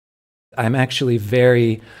I'm actually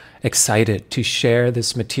very excited to share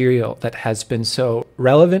this material that has been so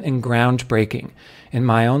relevant and groundbreaking in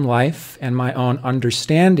my own life and my own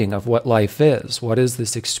understanding of what life is. What is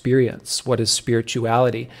this experience? What is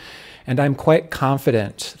spirituality? And I'm quite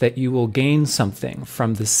confident that you will gain something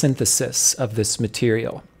from the synthesis of this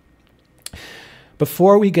material.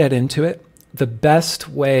 Before we get into it, the best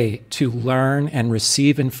way to learn and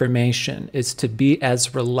receive information is to be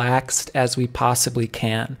as relaxed as we possibly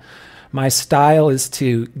can. My style is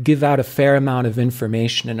to give out a fair amount of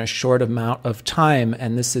information in a short amount of time,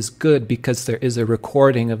 and this is good because there is a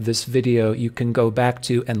recording of this video you can go back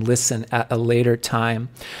to and listen at a later time.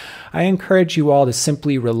 I encourage you all to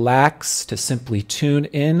simply relax, to simply tune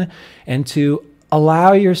in, and to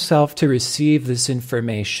allow yourself to receive this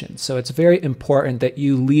information. So it's very important that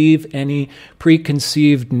you leave any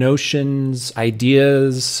preconceived notions,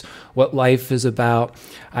 ideas, what life is about.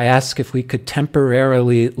 I ask if we could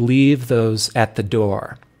temporarily leave those at the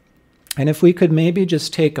door. And if we could maybe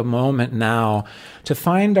just take a moment now to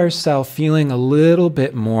find ourselves feeling a little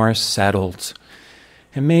bit more settled.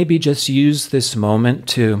 And maybe just use this moment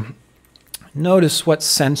to notice what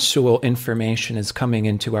sensual information is coming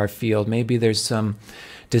into our field. Maybe there's some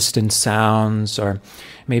distant sounds, or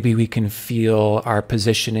maybe we can feel our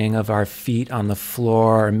positioning of our feet on the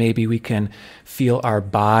floor, or maybe we can feel our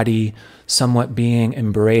body somewhat being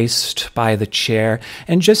embraced by the chair.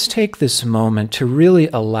 And just take this moment to really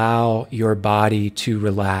allow your body to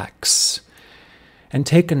relax. And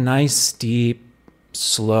take a nice, deep,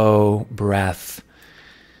 slow breath.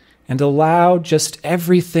 And allow just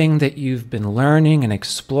everything that you've been learning and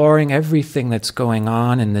exploring, everything that's going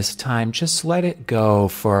on in this time, just let it go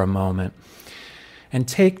for a moment. And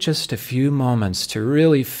take just a few moments to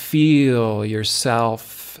really feel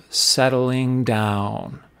yourself settling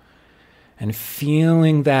down and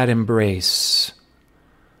feeling that embrace,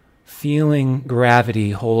 feeling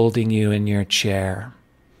gravity holding you in your chair.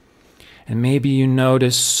 And maybe you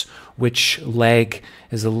notice which leg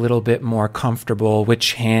is a little bit more comfortable,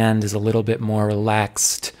 which hand is a little bit more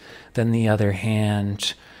relaxed than the other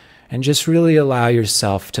hand. And just really allow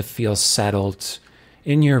yourself to feel settled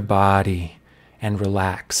in your body and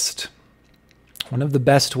relaxed. One of the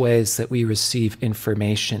best ways that we receive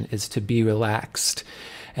information is to be relaxed.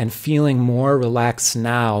 And feeling more relaxed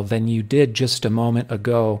now than you did just a moment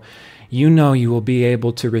ago, you know you will be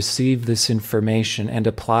able to receive this information and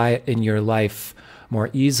apply it in your life more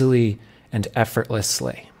easily and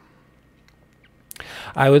effortlessly.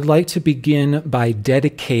 I would like to begin by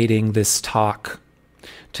dedicating this talk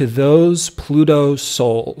to those Pluto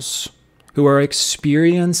souls who are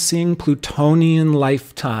experiencing Plutonian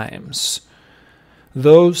lifetimes.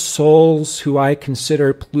 Those souls who I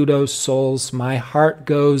consider Pluto souls, my heart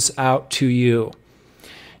goes out to you.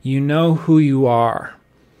 You know who you are.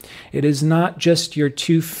 It is not just your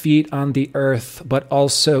 2 feet on the earth, but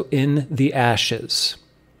also in the ashes.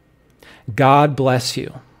 God bless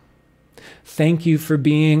you. Thank you for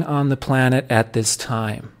being on the planet at this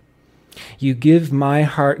time. You give my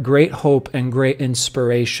heart great hope and great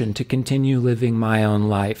inspiration to continue living my own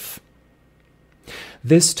life.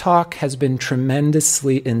 This talk has been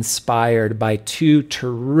tremendously inspired by 2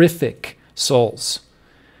 terrific souls.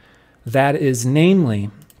 That is namely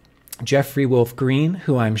Jeffrey Wolf Green,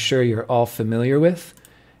 who I'm sure you're all familiar with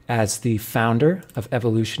as the founder of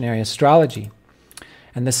evolutionary astrology.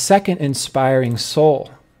 And the second inspiring soul,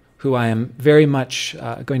 who I am very much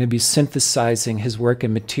going to be synthesizing his work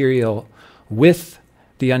and material with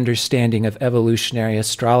the understanding of evolutionary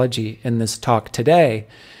astrology in this talk today,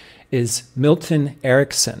 is Milton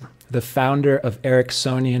Erickson, the founder of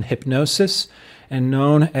Ericksonian hypnosis and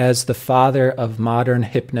known as the father of modern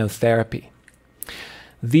hypnotherapy.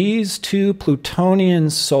 These 2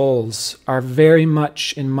 Plutonian souls are very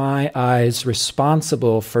much, in my eyes,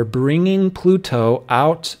 responsible for bringing Pluto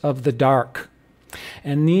out of the dark.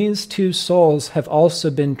 And these 2 souls have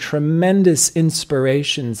also been tremendous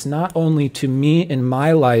inspirations, not only to me in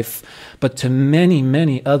my life, but to many,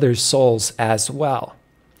 many other souls as well.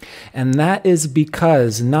 And that is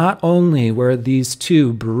because not only were these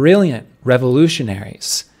 2 brilliant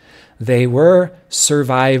revolutionaries, they were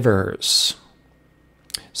survivors.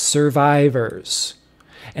 Survivors.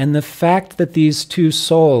 And the fact that these 2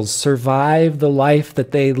 souls survived the life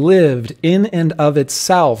that they lived in and of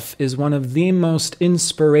itself is one of the most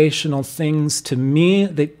inspirational things to me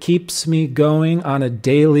that keeps me going on a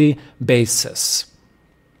daily basis.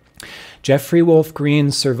 Jeffrey Wolf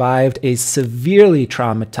Green survived a severely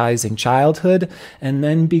traumatizing childhood and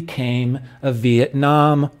then became a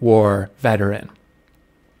Vietnam War veteran.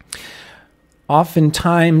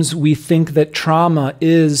 Oftentimes, we think that trauma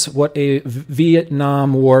is what a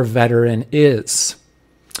Vietnam War veteran is.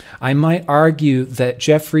 I might argue that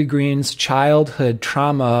Jeffrey Green's childhood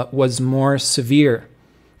trauma was more severe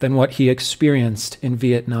than what he experienced in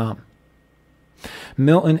Vietnam.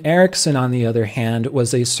 Milton Erickson, on the other hand,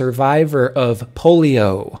 was a survivor of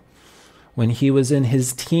polio. When he was in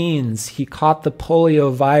his teens, he caught the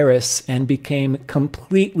polio virus and became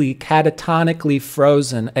completely catatonically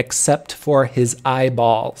frozen except for his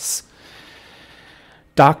eyeballs.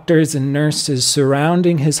 Doctors and nurses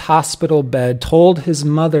surrounding his hospital bed told his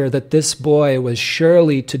mother that this boy was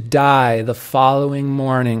surely to die the following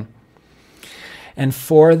morning. And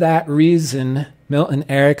for that reason, Milton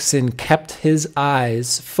Erickson kept his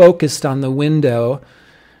eyes focused on the window.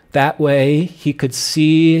 That way he could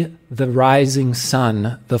see the rising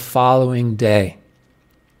sun the following day.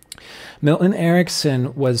 Milton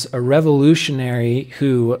Erickson was a revolutionary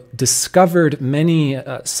who discovered many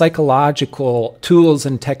psychological tools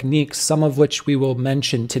and techniques, some of which we will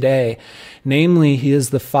mention today. Namely, he is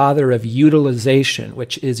the father of utilization,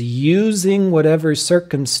 which is using whatever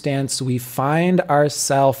circumstance we find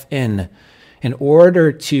ourselves in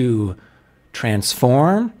order to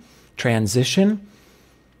transform, transition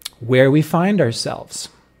where we find ourselves.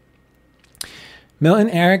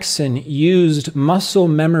 Milton Erickson used muscle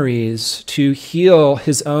memories to heal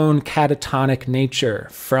his own catatonic nature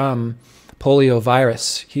from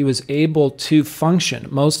poliovirus. He was able to function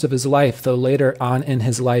most of his life, though later on in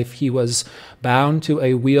his life he was bound to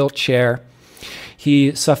a wheelchair.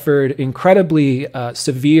 He suffered incredibly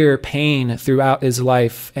severe pain throughout his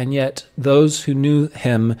life, and yet those who knew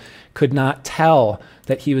him could not tell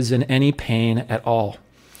that he was in any pain at all.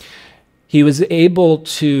 He was able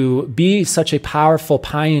to be such a powerful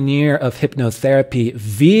pioneer of hypnotherapy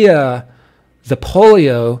via the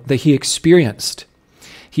polio that he experienced.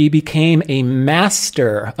 He became a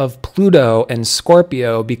master of Pluto and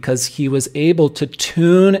Scorpio because he was able to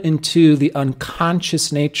tune into the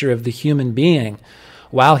unconscious nature of the human being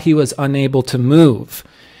while he was unable to move.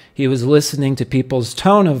 He was listening to people's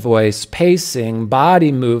tone of voice, pacing,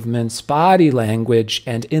 body movements, body language,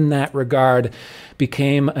 and in that regard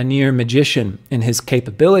became a near magician in his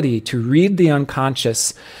capability to read the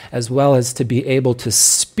unconscious as well as to be able to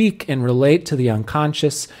speak and relate to the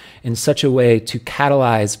unconscious in such a way to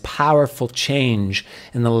catalyze powerful change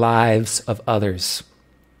in the lives of others.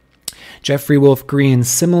 Jeffrey Wolf Green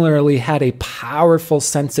similarly had a powerful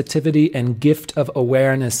sensitivity and gift of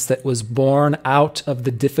awareness that was born out of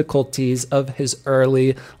the difficulties of his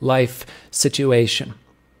early life situation.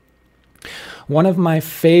 One of my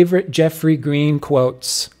favorite Jeffrey Green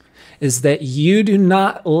quotes is that you do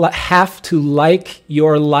not have to like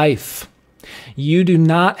your life. You do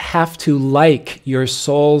not have to like your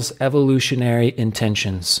soul's evolutionary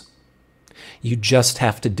intentions. You just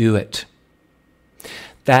have to do it.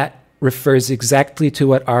 That refers exactly to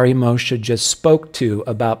what Ari Moshe just spoke to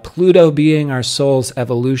about Pluto being our soul's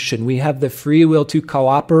evolution. We have the free will to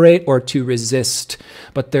cooperate or to resist,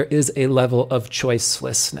 but there is a level of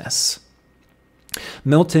choicelessness.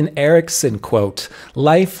 Milton Erickson quote,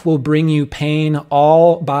 "Life will bring you pain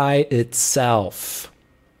all by itself."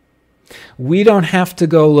 We don't have to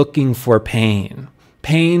go looking for pain.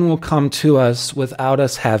 Pain will come to us without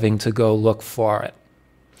us having to go look for it.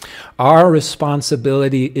 Our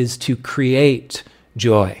responsibility is to create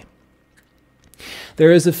joy.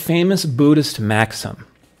 There is a famous Buddhist maxim,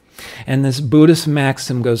 and this Buddhist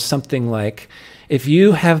maxim goes something like, if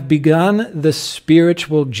you have begun the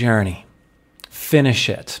spiritual journey, finish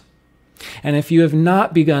it. And if you have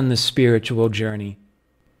not begun the spiritual journey,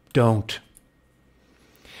 don't.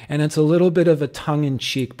 And it's a little bit of a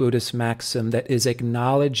tongue-in-cheek Buddhist maxim that is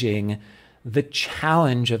acknowledging the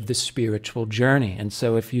challenge of the spiritual journey. And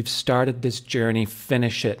so if you've started this journey,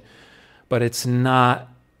 finish it. But it's not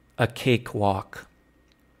a cakewalk.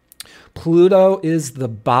 Pluto is the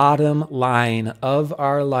bottom line of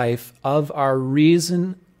our life, of our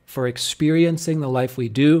reason for experiencing the life we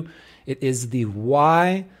do. It is the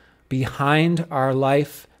why behind our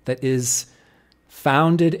life that is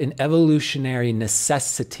founded in evolutionary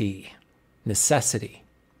necessity.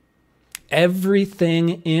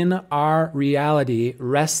 Everything in our reality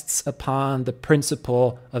rests upon the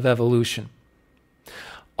principle of evolution.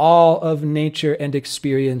 All of nature and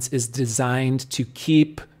experience is designed to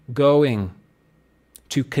keep going,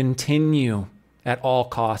 to continue at all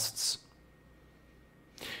costs.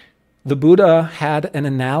 The Buddha had an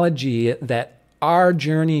analogy that our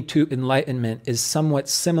journey to enlightenment is somewhat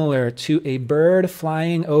similar to a bird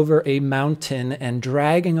flying over a mountain and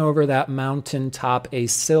dragging over that mountaintop a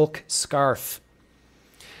silk scarf.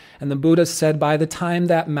 And the Buddha said, by the time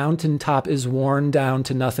that mountaintop is worn down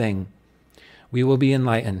to nothing, we will be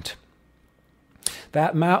enlightened.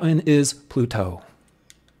 That mountain is Pluto.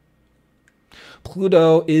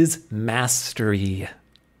 Pluto is mastery,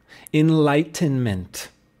 enlightenment.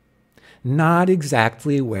 Not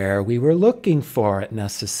exactly where we were looking for it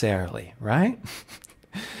necessarily, right?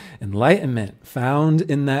 Enlightenment found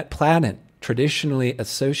in that planet, traditionally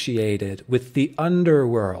associated with the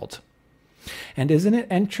underworld. And isn't it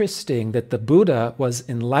interesting that the Buddha was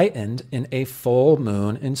enlightened in a full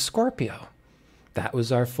moon in Scorpio? That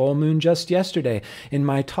was our full moon just yesterday. In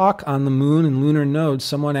my talk on the moon and lunar nodes,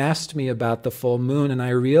 someone asked me about the full moon, and I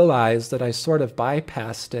realized that I sort of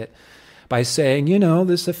bypassed it by saying, you know,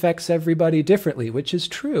 this affects everybody differently, which is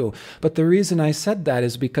true. But the reason I said that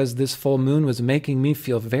is because this full moon was making me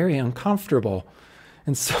feel very uncomfortable.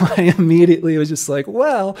 And so I immediately was just like,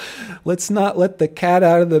 well, let's not let the cat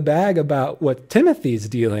out of the bag about what Timothy's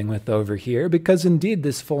dealing with over here, because indeed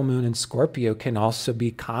this full moon in Scorpio can also be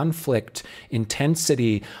conflict,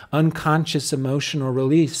 intensity, unconscious emotional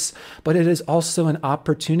release. But it is also an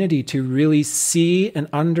opportunity to really see and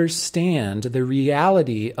understand the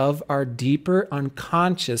reality of our deeper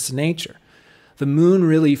unconscious nature. The moon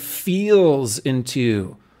really feels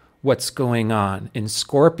into what's going on in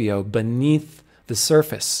Scorpio beneath the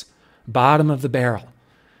surface, bottom of the barrel.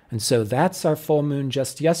 And so that's our full moon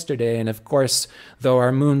just yesterday. And of course, though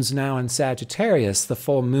our moon's now in Sagittarius, the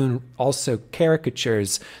full moon also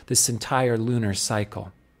caricatures this entire lunar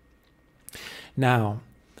cycle. Now,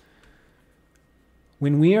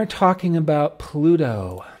 when we are talking about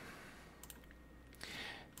Pluto,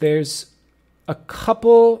 there's a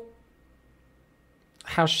couple,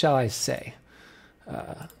 how shall I say,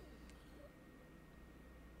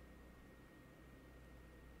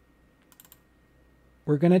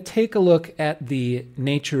 we're going to take a look at the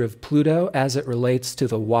nature of Pluto as it relates to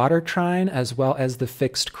the water trine as well as the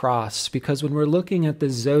fixed cross, because when we're looking at the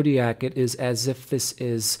zodiac, it is as if this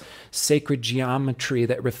is sacred geometry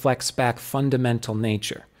that reflects back fundamental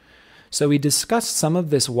nature. So we discussed some of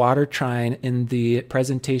this water trine in the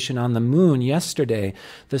presentation on the moon yesterday.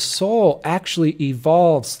 The soul actually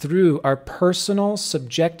evolves through our personal,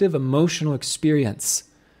 subjective, emotional experience.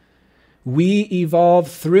 We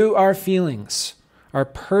evolve through our feelings. Our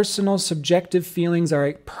personal subjective feelings,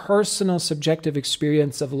 our personal subjective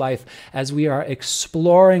experience of life as we are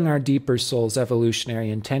exploring our deeper soul's evolutionary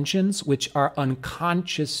intentions, which are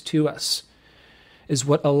unconscious to us, is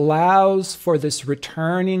what allows for this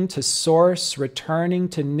returning to source, returning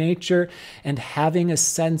to nature, and having a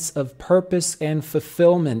sense of purpose and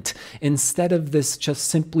fulfillment instead of this just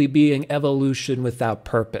simply being evolution without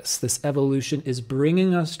purpose. This evolution is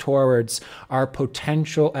bringing us towards our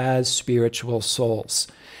potential as spiritual souls.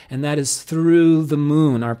 And that is through the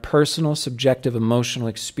moon, our personal, subjective, emotional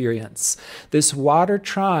experience. This water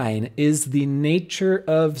trine is the nature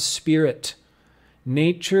of spirit,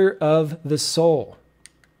 nature of the soul.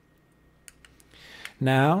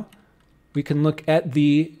 Now, we can look at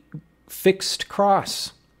the fixed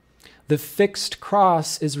cross. The fixed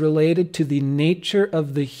cross is related to the nature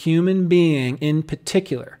of the human being in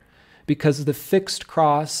particular, because the fixed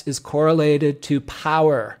cross is correlated to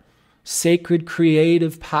power, sacred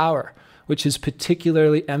creative power, which is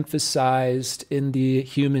particularly emphasized in the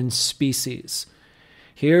human species.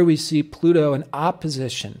 Here we see Pluto in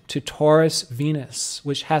opposition to Taurus Venus,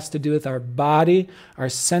 which has to do with our body, our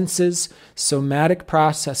senses, somatic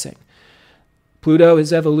processing. Pluto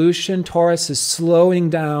is evolution. Taurus is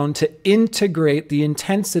slowing down to integrate the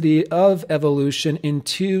intensity of evolution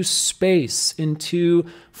into space, into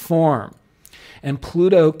form. And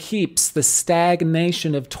Pluto keeps the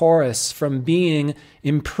stagnation of Taurus from being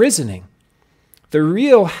imprisoning. The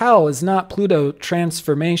real hell is not Pluto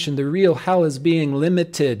transformation. The real hell is being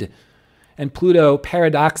limited. And Pluto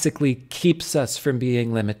paradoxically keeps us from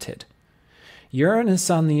being limited. Uranus,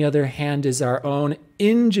 on the other hand, is our own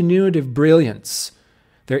ingenuitive brilliance.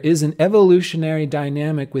 There is an evolutionary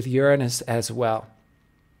dynamic with Uranus as well.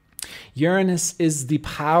 Uranus is the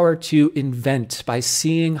power to invent by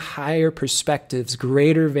seeing higher perspectives,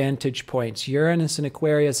 greater vantage points. Uranus in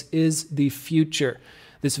Aquarius is the future.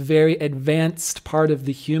 This very advanced part of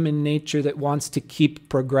the human nature that wants to keep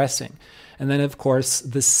progressing. And then, of course,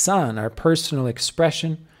 the sun, our personal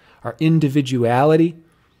expression, our individuality.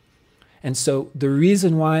 And so the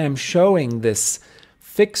reason why I'm showing this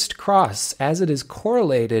fixed cross as it is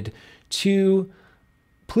correlated to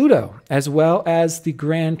Pluto, as well as the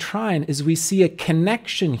grand trine, is we see a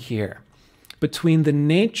connection here between the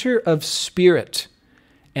nature of spirit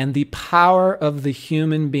and the power of the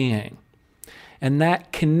human being. And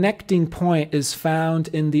that connecting point is found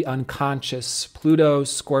in the unconscious, Pluto,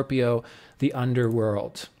 Scorpio, the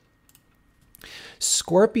underworld.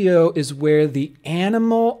 Scorpio is where the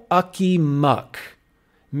animal ucky muck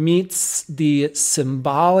meets the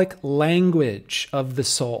symbolic language of the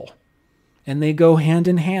soul. And they go hand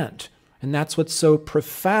in hand. And that's what's so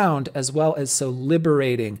profound as well as so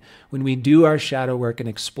liberating when we do our shadow work and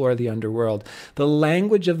explore the underworld. The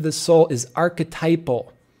language of the soul is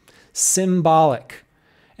archetypal, symbolic,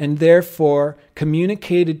 and therefore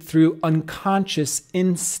communicated through unconscious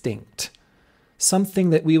instinct.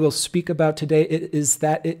 Something that we will speak about today is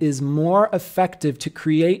that it is more effective to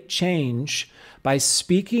create change by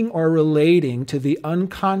speaking or relating to the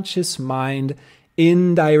unconscious mind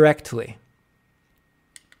indirectly.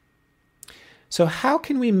 So how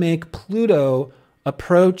can we make Pluto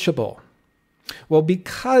approachable? Well,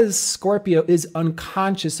 because Scorpio is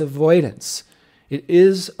unconscious avoidance. It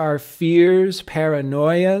is our fears,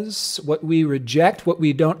 paranoias, what we reject, what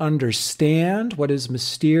we don't understand, what is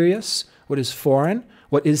mysterious, what is foreign,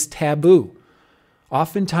 what is taboo,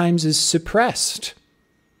 oftentimes is suppressed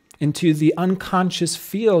into the unconscious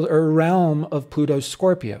field or realm of Pluto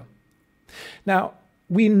Scorpio. Now,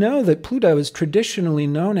 we know that Pluto is traditionally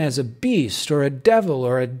known as a beast or a devil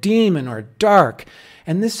or a demon or dark,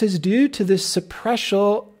 and this is due to this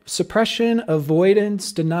suppression,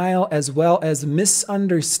 avoidance, denial, as well as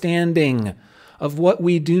misunderstanding of what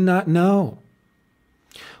we do not know.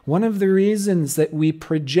 One of the reasons that we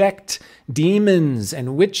project demons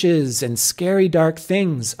and witches and scary dark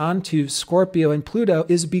things onto Scorpio and Pluto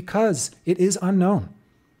is because it is unknown.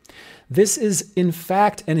 This is, in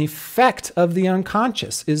fact, an effect of the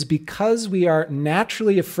unconscious, is because we are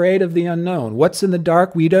naturally afraid of the unknown. What's in the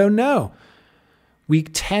dark, we don't know. We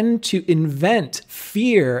tend to invent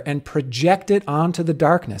fear and project it onto the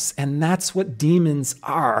darkness, and that's what demons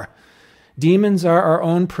are. Demons are our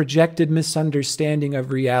own projected misunderstanding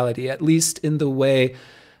of reality, at least in the way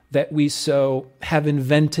that we so have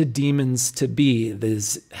invented demons to be,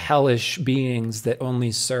 these hellish beings that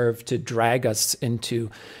only serve to drag us into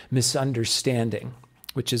misunderstanding,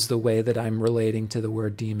 which is the way that I'm relating to the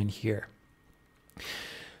word demon here.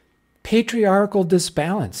 Patriarchal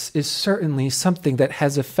disbalance is certainly something that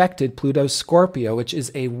has affected Pluto Scorpio, which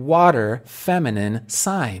is a water feminine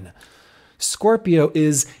sign. Scorpio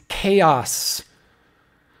is chaos.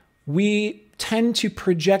 We tend to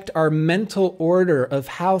project our mental order of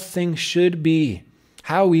how things should be,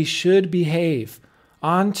 how we should behave,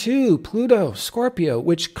 onto Pluto, Scorpio,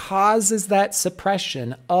 which causes that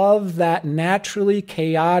suppression of that naturally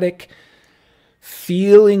chaotic,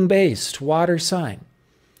 feeling-based water sign.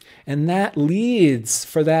 And that leads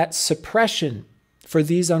for that suppression, for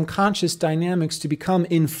these unconscious dynamics to become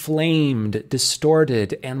inflamed,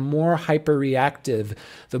 distorted, and more hyperreactive.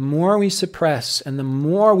 The more we suppress and the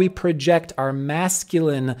more we project our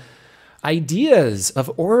masculine ideas of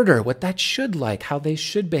order, what that should like, how they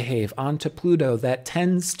should behave onto Pluto, that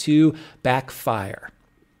tends to backfire.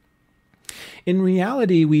 In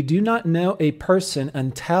reality, we do not know a person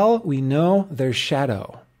until we know their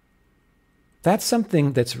shadow. That's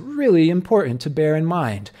something that's really important to bear in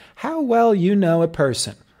mind. How well you know a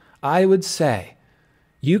person, I would say,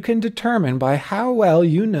 you can determine by how well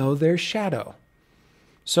you know their shadow.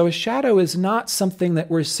 So a shadow is not something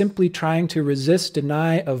that we're simply trying to resist,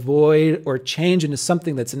 deny, avoid, or change into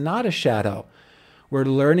something that's not a shadow. We're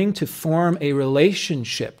learning to form a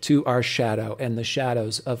relationship to our shadow and the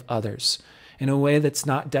shadows of others in a way that's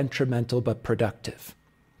not detrimental but productive.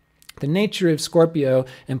 The nature of Scorpio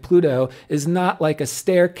and Pluto is not like a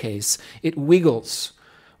staircase. It wiggles.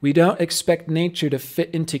 We don't expect nature to fit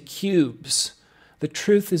into cubes. The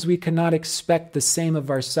truth is we cannot expect the same of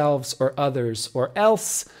ourselves or others, or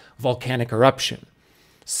else volcanic eruption,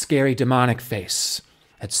 scary demonic face,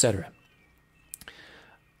 etc.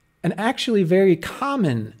 An actually very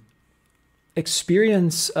common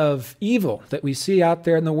experience of evil that we see out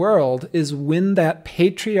there in the world is when that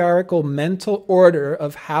patriarchal mental order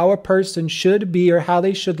of how a person should be or how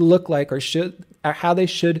they should look like or how they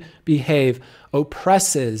should behave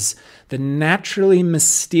oppresses the naturally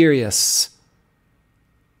mysterious,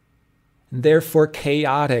 therefore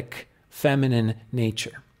chaotic feminine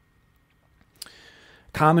nature.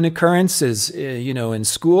 Common occurrences, in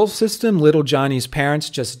school system, little Johnny's parents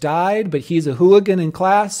just died, but he's a hooligan in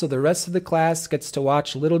class, so the rest of the class gets to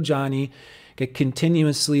watch little Johnny get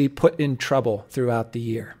continuously put in trouble throughout the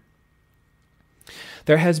year.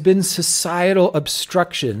 There has been societal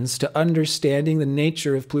obstructions to understanding the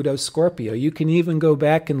nature of Pluto Scorpio. You can even go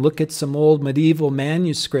back and look at some old medieval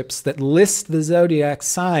manuscripts that list the zodiac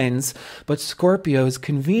signs, but Scorpio is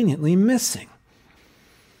conveniently missing.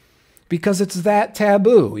 because it's that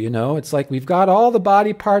taboo, It's like we've got all the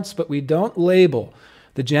body parts, but we don't label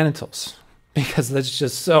the genitals because that's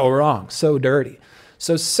just so wrong, so dirty.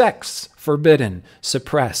 So sex, forbidden,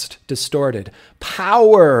 suppressed, distorted.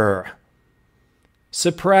 Power,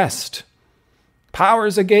 suppressed. Power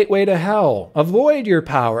is a gateway to hell. Avoid your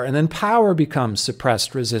power, and then power becomes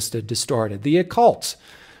suppressed, resisted, distorted. The occult,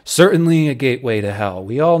 certainly a gateway to hell.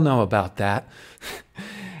 We all know about that.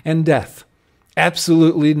 And death.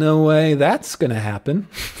 Absolutely no way that's going to happen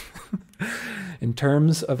in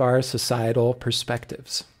terms of our societal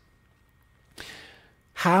perspectives.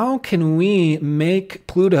 How can we make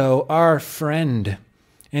Pluto our friend?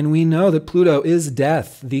 And we know that Pluto is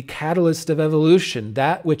death, the catalyst of evolution.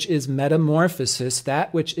 That which is metamorphosis,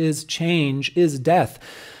 that which is change, is death.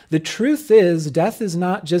 The truth is, death is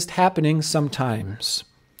not just happening sometimes.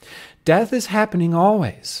 Death is happening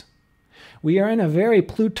always. We are in a very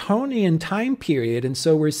Plutonian time period, and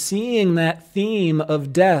so we're seeing that theme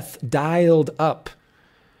of death dialed up.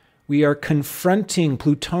 We are confronting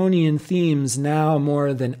Plutonian themes now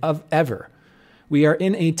more than ever. We are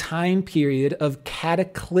in a time period of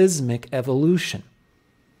cataclysmic evolution.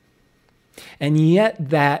 And yet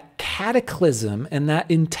that cataclysm and that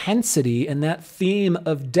intensity and that theme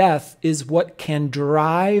of death is what can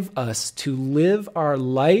drive us to live our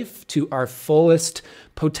life to our fullest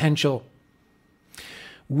potential.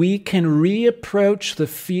 We can reapproach the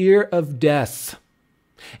fear of death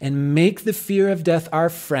and make the fear of death our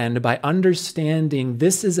friend by understanding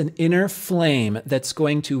this is an inner flame that's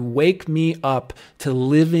going to wake me up to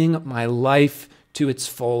living my life to its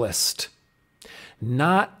fullest.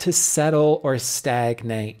 Not to settle or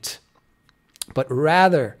stagnate, but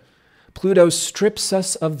rather, Pluto strips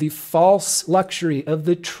us of the false luxury of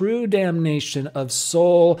the true damnation of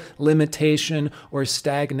soul limitation or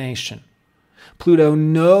stagnation. Pluto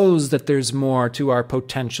knows that there's more to our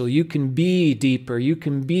potential. You can be deeper. You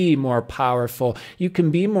can be more powerful. You can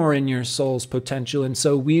be more in your soul's potential. And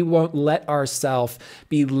so we won't let ourselves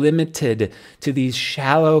be limited to these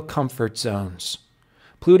shallow comfort zones.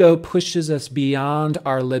 Pluto pushes us beyond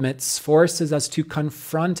our limits, forces us to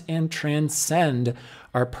confront and transcend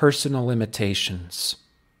our personal limitations.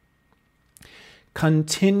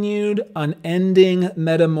 Continued, unending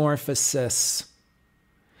metamorphosis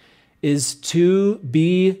is to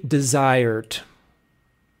be desired.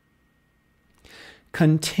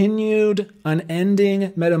 Continued,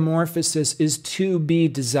 unending metamorphosis is to be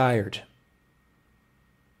desired.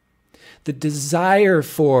 The desire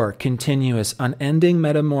for continuous, unending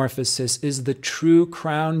metamorphosis is the true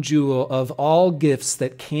crown jewel of all gifts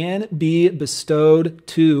that can be bestowed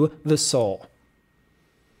to the soul.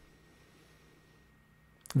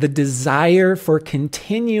 The desire for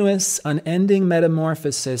continuous, unending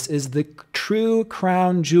metamorphosis is the true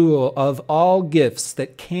crown jewel of all gifts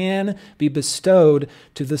that can be bestowed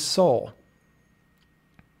to the soul.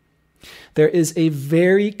 There is a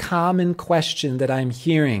very common question that I'm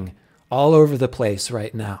hearing all over the place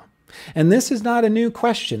right now. And this is not a new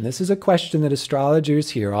question. This is a question that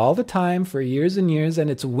astrologers hear all the time for years and years, and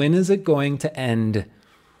it's when is it going to end?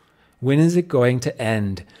 When is it going to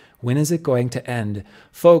end? When is it going to end?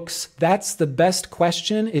 Folks, that's the best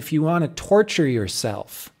question if you want to torture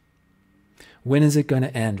yourself. When is it going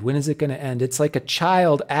to end? When is it going to end? It's like a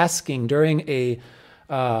child asking during a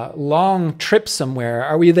long trip somewhere,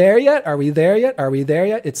 are we there yet? Are we there yet? Are we there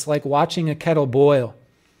yet? It's like watching a kettle boil.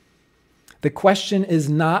 The question is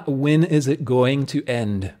not when is it going to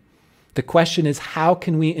end? The question is how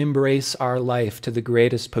can we embrace our life to the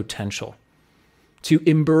greatest potential? To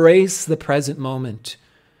embrace the present moment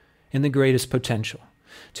in the greatest potential,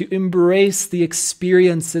 to embrace the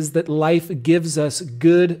experiences that life gives us,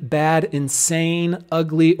 good, bad, insane,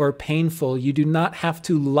 ugly, or painful. You do not have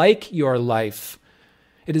to like your life.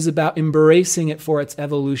 It is about embracing it for its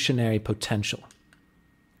evolutionary potential.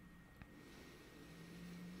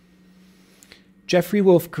 Jeffrey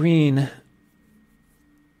Wolf Green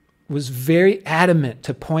was very adamant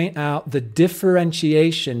to point out the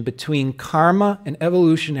differentiation between karma and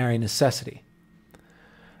evolutionary necessity.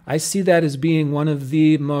 I see that as being one of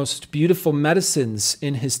the most beautiful medicines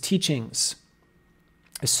in his teachings,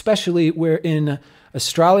 especially where in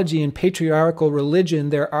astrology and patriarchal religion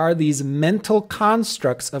there are these mental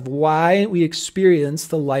constructs of why we experience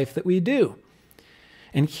the life that we do.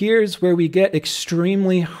 And here's where we get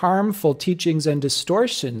extremely harmful teachings and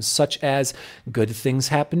distortions, such as good things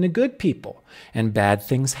happen to good people and bad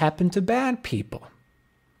things happen to bad people.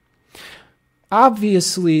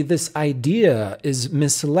 Obviously, this idea is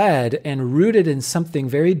misled and rooted in something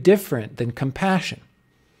very different than compassion.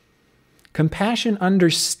 Compassion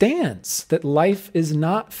understands that life is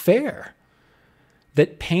not fair,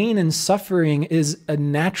 that pain and suffering is a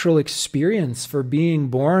natural experience for being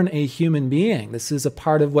born a human being. This is a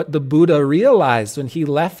part of what the Buddha realized when he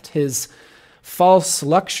left his false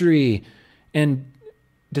luxury and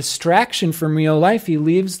distraction from real life. He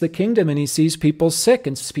leaves the kingdom and he sees people sick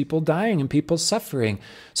and people dying and people suffering.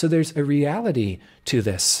 So there's a reality to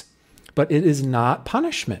this. But it is not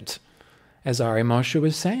punishment, as Ari Moshe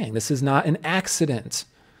was saying. This is not an accident.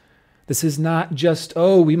 This is not just,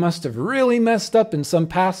 oh, we must have really messed up in some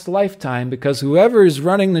past lifetime because whoever is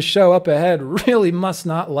running the show up ahead really must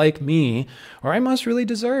not like me, or I must really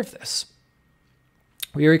deserve this.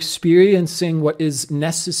 We are experiencing what is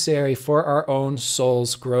necessary for our own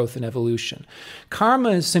soul's growth and evolution. Karma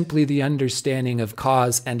is simply the understanding of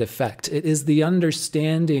cause and effect. It is the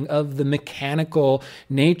understanding of the mechanical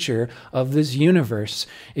nature of this universe.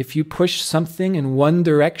 If you push something in one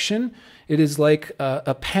direction, it is like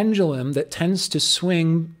a pendulum that tends to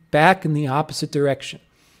swing back in the opposite direction.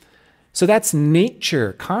 So that's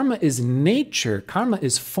nature. Karma is nature. Karma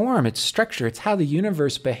is form. It's structure. It's how the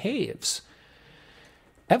universe behaves.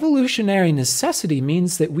 Evolutionary necessity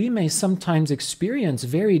means that we may sometimes experience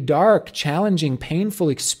very dark, challenging, painful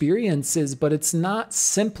experiences, but it's not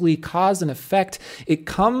simply cause and effect. It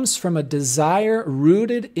comes from a desire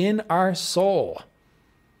rooted in our soul.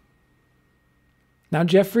 Now,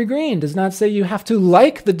 Jeffrey Green does not say you have to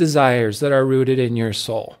like the desires that are rooted in your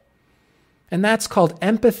soul. And that's called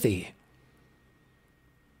empathy.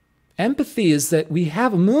 Empathy is that we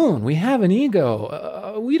have a moon, we have an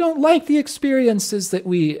ego. We don't like the experiences that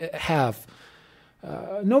we have.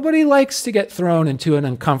 Nobody likes to get thrown into an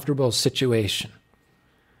uncomfortable situation.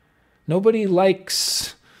 Nobody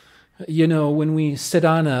likes, when we sit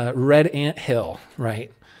on a red ant hill,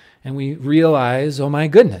 right? And we realize, oh my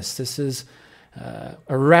goodness, this is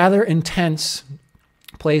a rather intense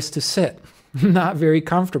place to sit. Not very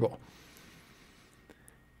comfortable.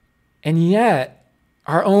 And yet,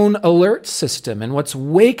 our own alert system and what's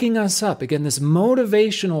waking us up, again, this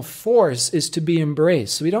motivational force is to be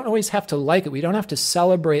embraced. So we don't always have to like it. We don't have to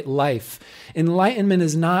celebrate life. Enlightenment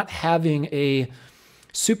is not having a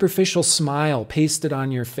superficial smile pasted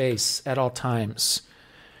on your face at all times.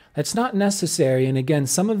 That's not necessary. And again,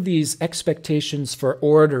 some of these expectations for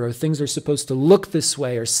order, or things are supposed to look this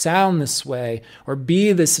way or sound this way or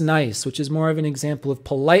be this nice, which is more of an example of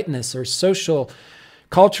politeness or social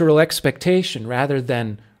cultural expectation rather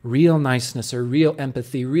than real niceness or real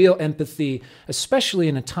empathy. Real empathy, especially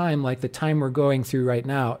in a time like the time we're going through right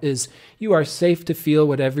now, is you are safe to feel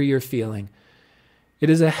whatever you're feeling. It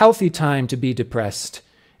is a healthy time to be depressed.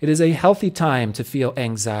 It is a healthy time to feel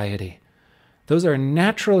anxiety. Those are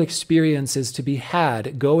natural experiences to be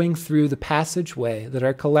had going through the passageway that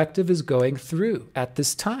our collective is going through at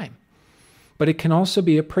this time. But it can also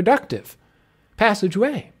be a productive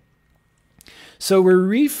passageway. So we're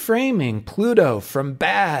reframing Pluto from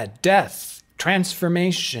bad, death,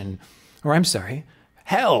 transformation,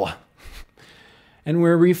 hell. And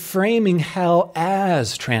we're reframing hell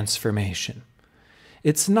as transformation.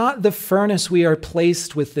 It's not the furnace we are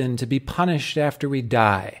placed within to be punished after we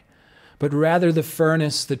die, but rather the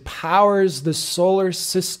furnace that powers the solar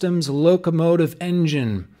system's locomotive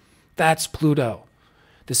engine. That's Pluto.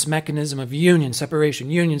 This mechanism of union, separation,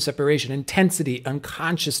 intensity,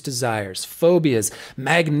 unconscious desires, phobias,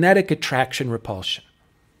 magnetic attraction, repulsion.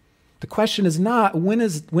 The question is not, when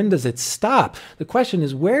does it stop? The question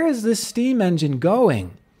is, where is this steam engine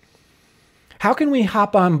going? How can we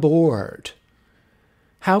hop on board?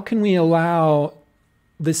 How can we allow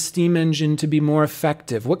the steam engine to be more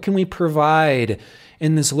effective? What can we provide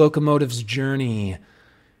in this locomotive's journey?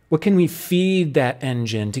 What can we feed that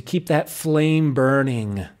engine to keep that flame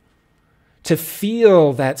burning, to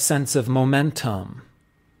feel that sense of momentum?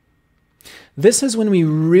 This is when we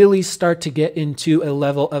really start to get into a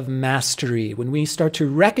level of mastery, when we start to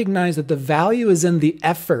recognize that the value is in the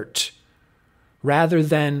effort rather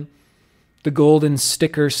than the golden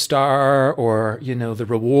sticker star or, the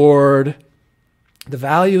reward. The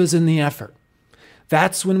value is in the effort.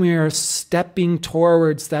 That's when we are stepping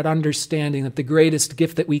towards that understanding that the greatest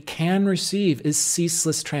gift that we can receive is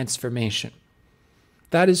ceaseless transformation.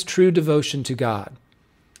 That is true devotion to God.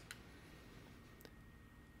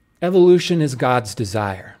 Evolution is God's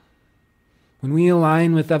desire. When we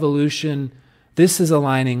align with evolution, this is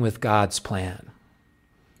aligning with God's plan.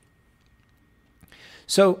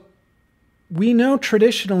 So, we know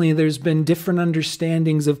traditionally there's been different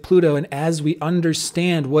understandings of Pluto, and as we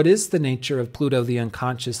understand what is the nature of Pluto, the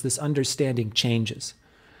unconscious, this understanding changes.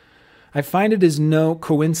 I find it is no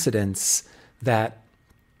coincidence that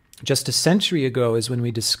just a century ago is when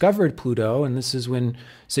we discovered Pluto, and this is when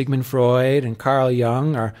Sigmund Freud and Carl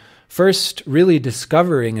Jung, our First, really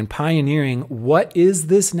discovering and pioneering what is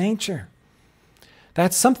this nature?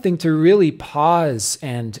 That's something to really pause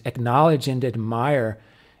and acknowledge and admire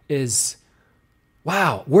is,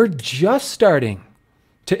 wow, we're just starting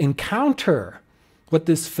to encounter what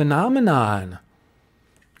this phenomenon,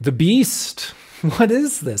 the beast, what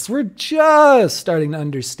is this? We're just starting to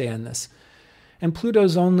understand this. And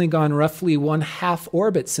Pluto's only gone roughly 1/2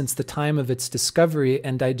 orbit since the time of its discovery,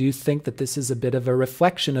 and I do think that this is a bit of a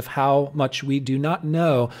reflection of how much we do not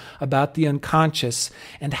know about the unconscious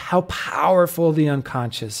and how powerful the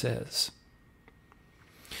unconscious is.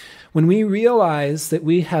 When we realize that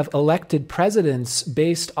we have elected presidents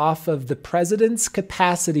based off of the president's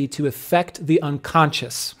capacity to affect the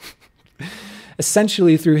unconscious,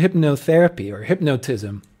 essentially through hypnotherapy or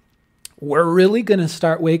hypnotism, we're really going to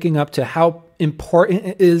start waking up to how important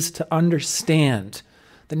it is to understand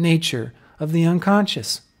the nature of the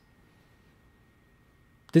unconscious.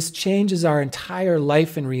 This changes our entire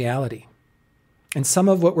life and reality. And some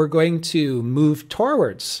of what we're going to move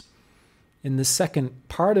towards in the second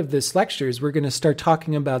part of this lecture is we're going to start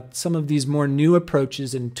talking about some of these more new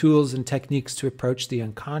approaches and tools and techniques to approach the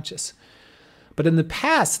unconscious. But in the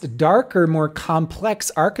past, darker, more complex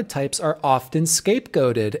archetypes are often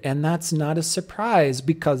scapegoated, and that's not a surprise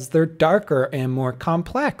because they're darker and more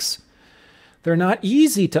complex. They're not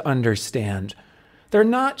easy to understand. They're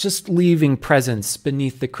not just leaving presents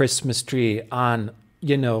beneath the Christmas tree on,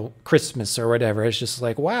 Christmas or whatever. It's just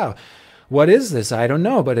like, wow, what is this? I don't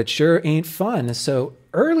know, but it sure ain't fun. So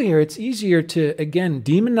earlier, it's easier to, again,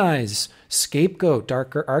 demonize, scapegoat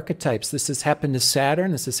darker archetypes. This has happened to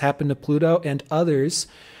Saturn, this has happened to Pluto and others,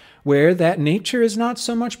 where that nature is not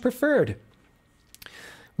so much preferred.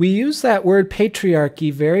 We use that word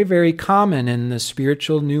patriarchy very, very common in the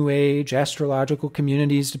spiritual New Age, astrological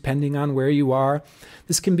communities, depending on where you are.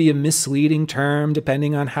 This can be a misleading term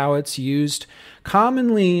depending on how it's used.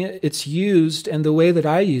 Commonly, it's used, and the way that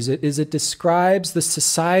I use it is it describes the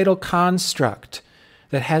societal construct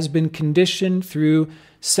that has been conditioned through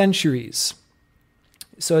centuries.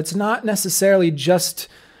 So it's not necessarily just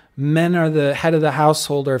men are the head of the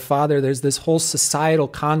household or father. There's this whole societal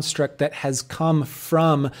construct that has come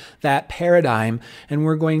from that paradigm, and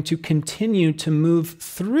we're going to continue to move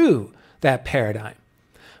through that paradigm.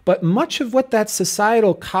 But much of what that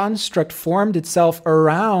societal construct formed itself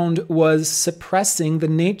around was suppressing the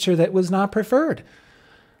nature that was not preferred.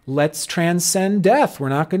 Let's transcend death. We're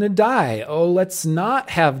not going to die. Oh, let's not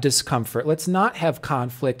have discomfort. Let's not have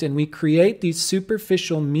conflict. And we create these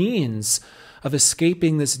superficial means of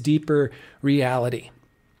escaping this deeper reality.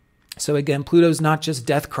 So again, Pluto's not just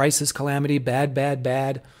death, crisis, calamity, bad, bad,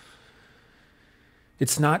 bad.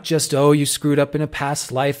 It's not just, oh, you screwed up in a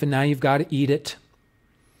past life and now you've got to eat it.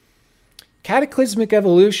 Cataclysmic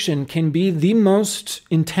evolution can be the most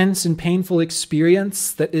intense and painful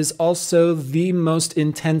experience that is also the most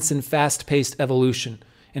intense and fast-paced evolution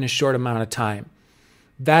in a short amount of time.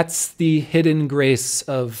 That's the hidden grace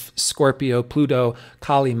of Scorpio, Pluto,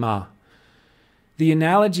 Kali Ma. The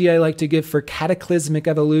analogy I like to give for cataclysmic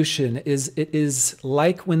evolution is it is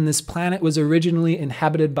like when this planet was originally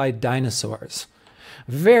inhabited by dinosaurs.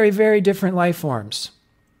 Very, very different life forms.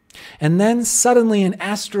 And then suddenly an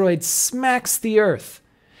asteroid smacks the Earth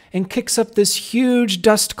and kicks up this huge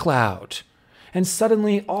dust cloud. And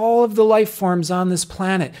suddenly all of the life forms on this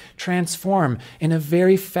planet transform in a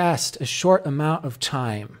very fast, a short amount of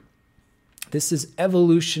time. This is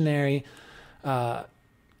evolutionary,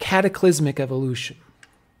 cataclysmic evolution.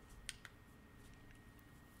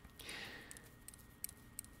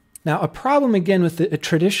 Now, a problem, again, with a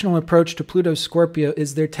traditional approach to Pluto Scorpio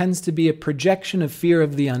is there tends to be a projection of fear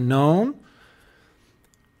of the unknown,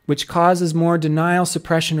 which causes more denial,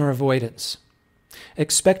 suppression, or avoidance.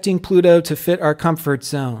 Expecting Pluto to fit our comfort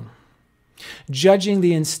zone. Judging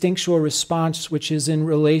the instinctual response, which is in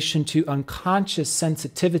relation to unconscious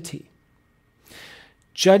sensitivity.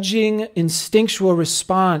 Judging instinctual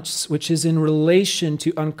response, which is in relation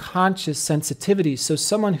to unconscious sensitivity. So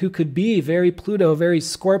someone who could be very Pluto, very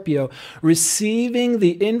Scorpio, receiving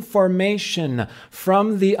the information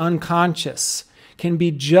from the unconscious can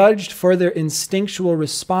be judged for their instinctual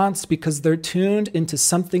response because they're tuned into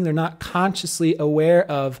something they're not consciously aware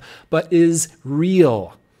of, but is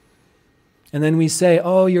real. And then we say,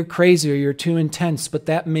 oh, you're crazy or you're too intense, but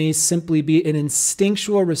that may simply be an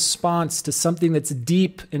instinctual response to something that's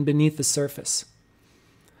deep and beneath the surface.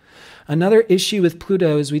 Another issue with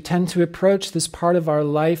Pluto is we tend to approach this part of our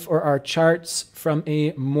life or our charts from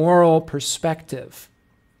a moral perspective.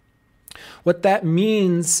 What that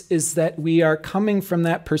means is that we are coming from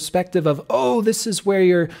that perspective of, oh, this is where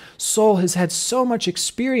your soul has had so much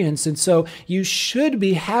experience, and so you should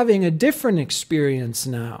be having a different experience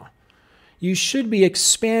now. You should be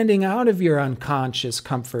expanding out of your unconscious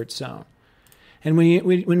comfort zone. And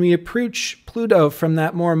when we approach Pluto from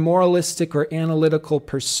that more moralistic or analytical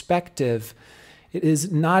perspective, it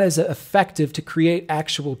is not as effective to create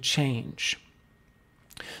actual change.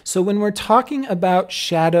 So when we're talking about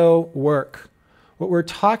shadow work, what we're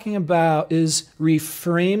talking about is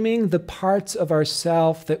reframing the parts of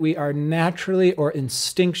ourself that we are naturally or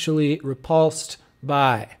instinctually repulsed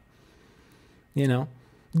by.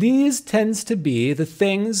 These tends to be the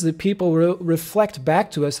things that people reflect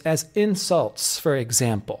back to us as insults, for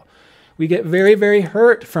example. We get very, very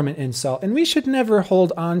hurt from an insult, and we should never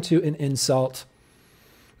hold on to an insult.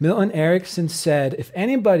 Milton Erickson said, if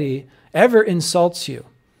anybody ever insults you,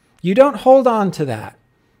 you don't hold on to that.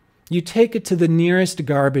 You take it to the nearest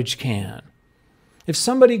garbage can. If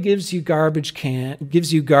somebody gives you garbage,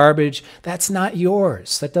 that's not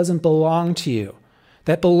yours. That doesn't belong to you.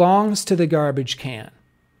 That belongs to the garbage can.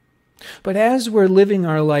 But as we're living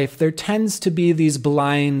our life, there tends to be these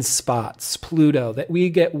blind spots, Pluto, that we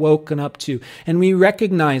get woken up to, and we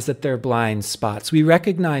recognize that they're blind spots. We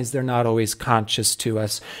recognize they're not always conscious to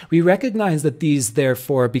us. We recognize that these,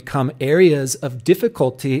 therefore, become areas of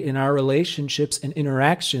difficulty in our relationships and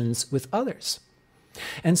interactions with others.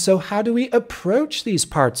 And so how do we approach these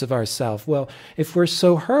parts of ourselves? Well, if we're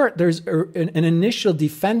so hurt, there's an initial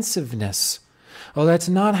defensiveness. Oh, that's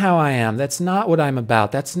not how I am. That's not what I'm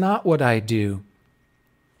about. That's not what I do.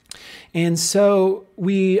 And so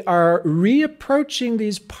we are reapproaching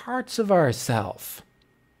these parts of ourselves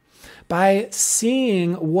by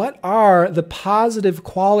seeing what are the positive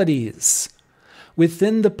qualities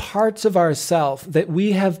within the parts of ourselves that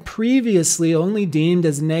we have previously only deemed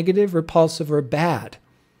as negative, repulsive, or bad.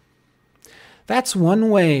 That's one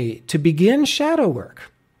way to begin shadow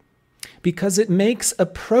work, because it makes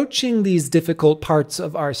approaching these difficult parts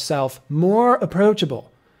of ourself more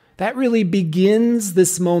approachable. That really begins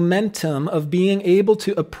this momentum of being able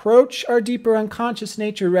to approach our deeper unconscious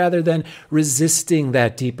nature rather than resisting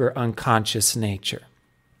that deeper unconscious nature.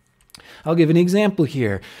 I'll give an example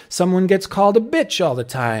here. Someone gets called a bitch all the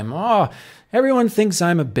time. Oh, everyone thinks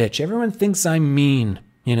I'm a bitch. Everyone thinks I'm mean,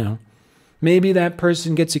 Maybe that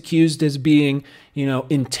person gets accused as being,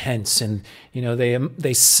 intense, and,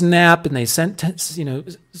 they snap and they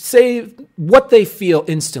say what they feel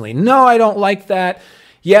instantly. No, I don't like that.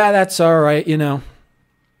 Yeah, that's all right, And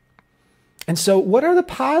so what are the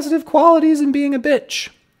positive qualities in being a bitch?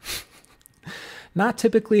 Not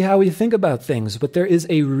typically how we think about things, but there is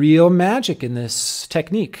a real magic in this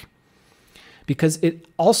technique, because it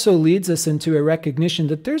also leads us into a recognition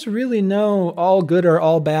that there's really no all good or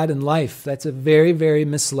all bad in life. That's a very, very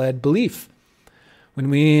misled belief. When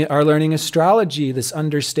we are learning astrology, this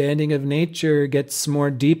understanding of nature gets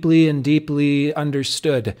more deeply and deeply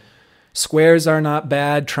understood. Squares are not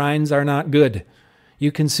bad, trines are not good.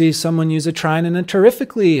 You can see someone use a trine in a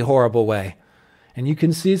terrifically horrible way, and you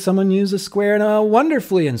can see someone use a square in a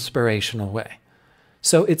wonderfully inspirational way.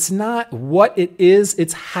 So it's not what it is,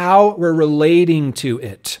 it's how we're relating to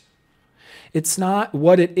it. It's not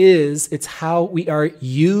what it is, it's how we are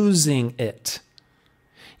using it.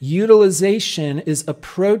 Utilization is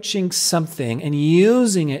approaching something and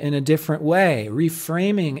using it in a different way.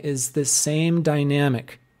 Reframing is the same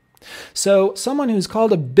dynamic. So someone who's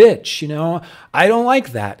called a bitch, I don't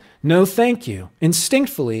like that. No, thank you.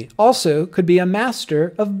 Instinctively also could be a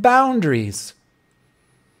master of boundaries.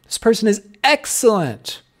 This person is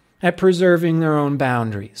excellent at preserving their own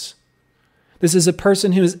boundaries. This is a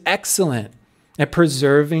person who is excellent at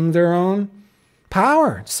preserving their own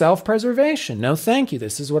power, self-preservation. No, thank you.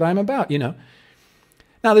 This is what I'm about,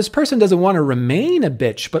 Now, this person doesn't want to remain a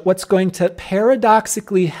bitch, but what's going to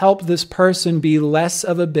paradoxically help this person be less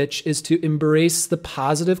of a bitch is to embrace the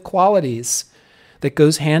positive qualities that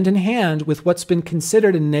goes hand in hand with what's been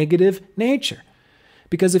considered a negative nature.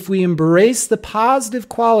 Because if we embrace the positive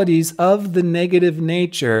qualities of the negative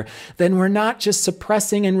nature, then we're not just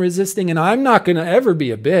suppressing and resisting, and I'm not going to ever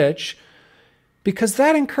be a bitch, because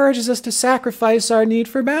that encourages us to sacrifice our need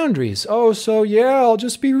for boundaries. Oh, so yeah, I'll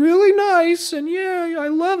just be really nice, and yeah, I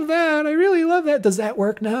love that. I really love that. Does that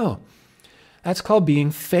work? No. That's called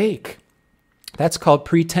being fake. That's called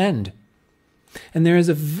pretend. And there is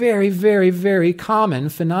a very, very, very common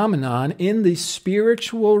phenomenon in the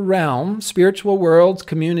spiritual realm, spiritual worlds,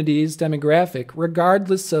 communities, demographic,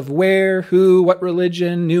 regardless of where, who, what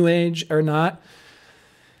religion, New Age or not,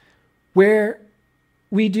 where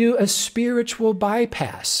we do a spiritual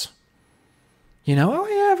bypass. Oh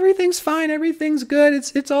yeah, everything's fine, everything's good,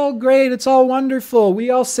 it's all great, it's all wonderful. We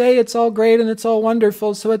all say it's all great and it's all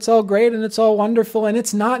wonderful, so it's all great and it's all wonderful, and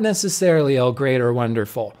it's not necessarily all great or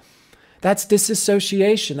wonderful. That's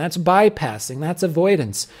disassociation, that's bypassing, that's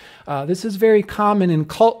avoidance. This is very common in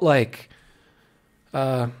cult-like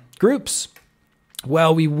groups.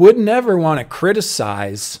 Well, we would never want to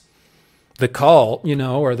criticize the cult,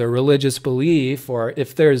 or the religious belief, or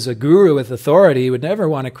if there's a guru with authority, would never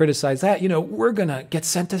want to criticize that. We're going to get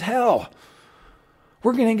sent to hell.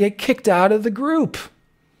 We're going to get kicked out of the group.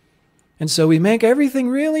 And so we make everything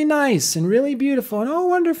really nice and really beautiful and oh,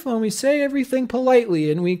 wonderful. And we say everything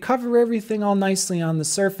politely and we cover everything all nicely on the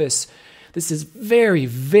surface. This is very,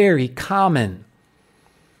 very common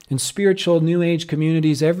in spiritual New Age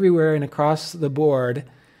communities everywhere and across the board.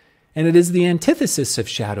 And it is the antithesis of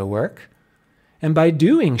shadow work. And by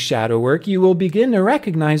doing shadow work, you will begin to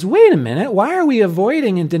recognize, wait a minute, why are we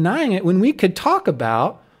avoiding and denying it when we could talk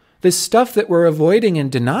about this stuff that we're avoiding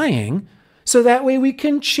and denying so that way we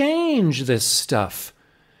can change this stuff?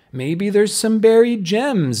 Maybe there's some buried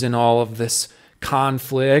gems in all of this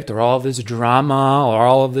conflict or all of this drama or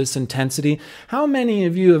all of this intensity. How many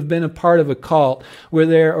of you have been a part of a cult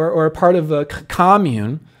where or a part of a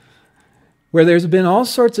commune where there's been all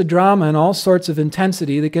sorts of drama and all sorts of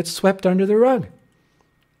intensity that gets swept under the rug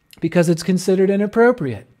because it's considered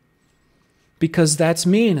inappropriate, because that's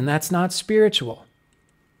mean and that's not spiritual?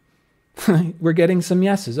 We're getting some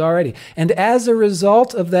yeses already. And as a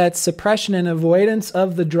result of that suppression and avoidance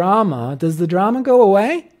of the drama, does the drama go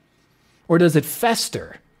away? Or does it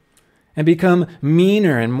fester and become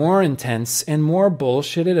meaner and more intense and more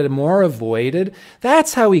bullshitted and more avoided?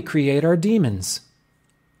 That's how we create our demons.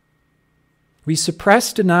 We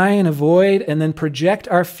suppress, deny, and avoid, and then project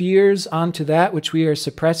our fears onto that which we are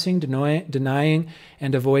suppressing, denying,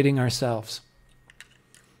 and avoiding ourselves.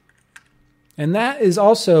 And that is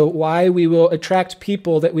also why we will attract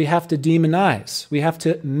people that we have to demonize. We have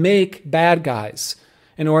to make bad guys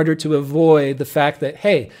in order to avoid the fact that,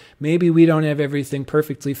 hey, maybe we don't have everything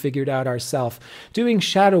perfectly figured out ourselves. Doing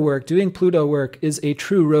shadow work, doing Pluto work is a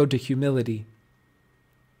true road to humility.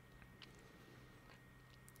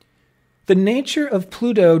 The nature of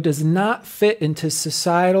Pluto does not fit into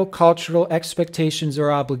societal, cultural expectations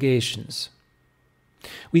or obligations.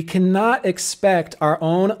 We cannot expect our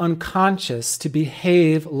own unconscious to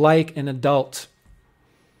behave like an adult.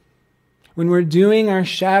 When we're doing our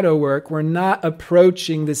shadow work, we're not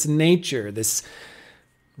approaching this nature, this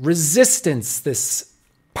resistance, this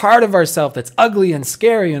part of ourselves that's ugly and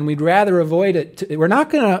scary, and we'd rather avoid it. We're not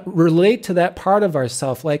going to relate to that part of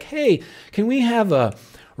ourselves like, hey, can we have a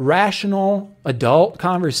rational adult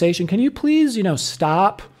conversation? Can you please,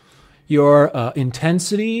 stop your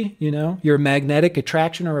intensity, your magnetic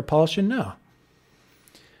attraction or repulsion? No.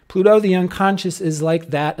 Pluto, the unconscious, is like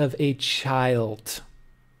that of a child.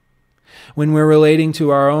 When we're relating to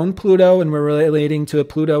our own Pluto and we're relating to a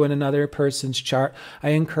Pluto in another person's chart,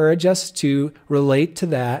 I encourage us to relate to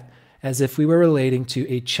that as if we were relating to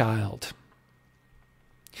a child.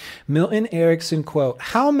 Milton Erickson quote,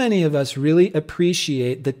 "How many of us really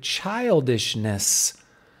appreciate the childishness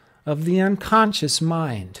of the unconscious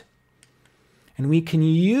mind?" And we can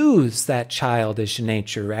use that childish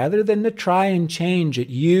nature rather than to try and change it.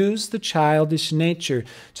 Use the childish nature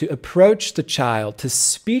to approach the child, to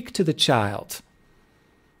speak to the child,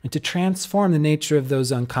 and to transform the nature of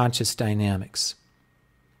those unconscious dynamics.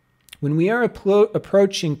 When we are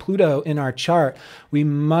approaching Pluto in our chart, we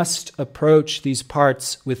must approach these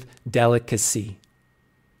parts with delicacy.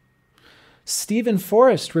 Stephen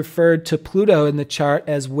Forrest referred to Pluto in the chart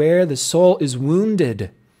as where the soul is wounded.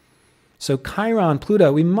 So Chiron,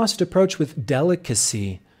 Pluto, we must approach with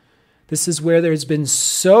delicacy. This is where there's been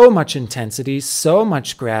so much intensity, so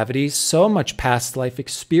much gravity, so much past life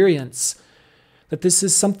experience, that this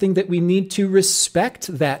is something that we need to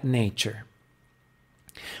respect that nature.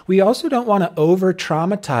 We also don't want to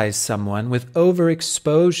over-traumatize someone with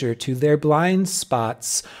overexposure to their blind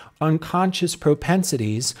spots, unconscious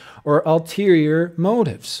propensities, or ulterior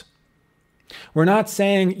motives. We're not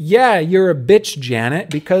saying, yeah, you're a bitch, Janet,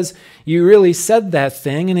 because you really said that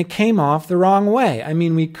thing and it came off the wrong way. I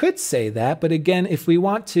mean, we could say that, but again, if we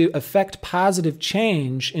want to affect positive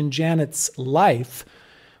change in Janet's life,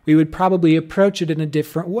 we would probably approach it in a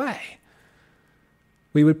different way.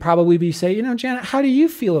 We would probably be saying, Janet, how do you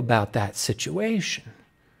feel about that situation?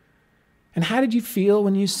 And how did you feel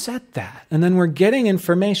when you said that? And then we're getting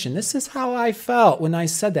information. This is how I felt when I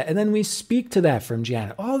said that. And then we speak to that from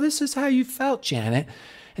Janet. Oh, this is how you felt, Janet.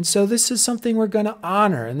 And so this is something we're going to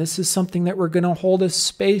honor. And this is something that we're going to hold a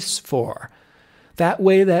space for. That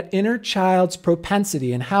way, that inner child's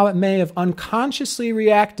propensity and how it may have unconsciously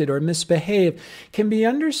reacted or misbehaved can be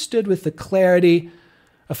understood with the clarity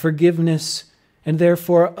of forgiveness and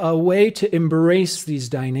therefore a way to embrace these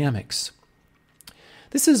dynamics.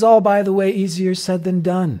 This is all, by the way, easier said than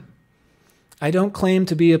done. I don't claim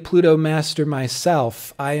to be a Pluto master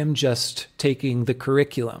myself. I am just taking the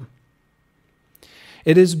curriculum.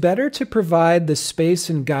 It is better to provide the space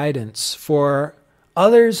and guidance for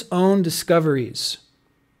others' own discoveries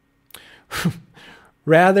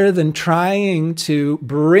rather than trying to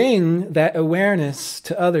bring that awareness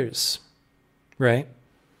to others, right?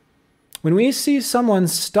 When we see someone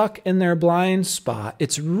stuck in their blind spot,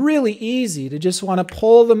 it's really easy to just want to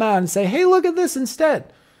pull them out and say, hey, look at this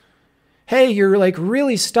instead. Hey, you're like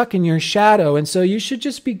really stuck in your shadow, and so you should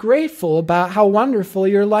just be grateful about how wonderful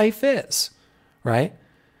your life is, right?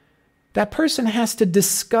 That person has to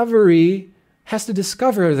discover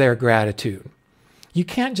their gratitude. You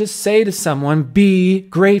can't just say to someone, be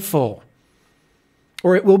grateful,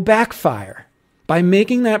 or it will backfire by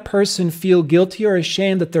making that person feel guilty or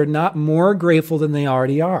ashamed that they're not more grateful than they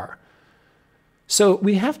already are. So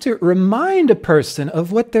we have to remind a person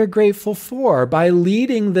of what they're grateful for by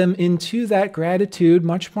leading them into that gratitude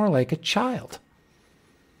much more like a child.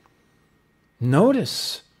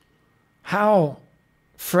 Notice how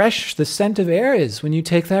fresh the scent of air is when you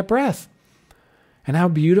take that breath, and how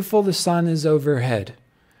beautiful the sun is overhead,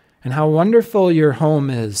 and how wonderful your home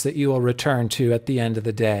is that you will return to at the end of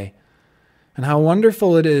the day, and how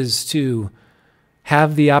wonderful it is to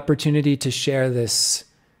have the opportunity to share this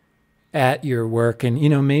at your work. And,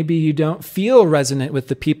 maybe you don't feel resonant with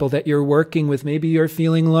the people that you're working with. Maybe you're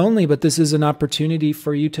feeling lonely, but this is an opportunity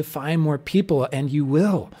for you to find more people, and you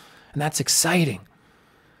will. And that's exciting.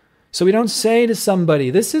 So we don't say to somebody,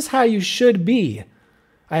 this is how you should be.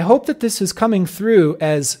 I hope that this is coming through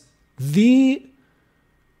as the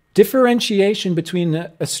differentiation between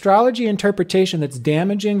the astrology interpretation that's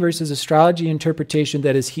damaging versus astrology interpretation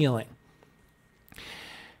that is healing.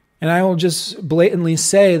 And I will just blatantly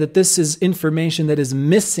say that this is information that is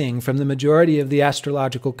missing from the majority of the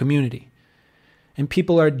astrological community. And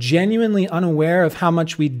people are genuinely unaware of how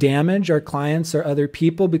much we damage our clients or other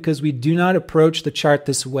people because we do not approach the chart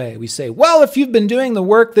this way. We say, well, if you've been doing the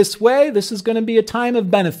work this way, this is going to be a time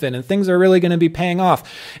of benefit and things are really going to be paying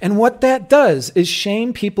off. And what that does is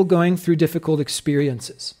shame people going through difficult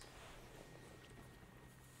experiences.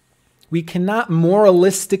 We cannot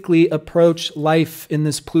moralistically approach life in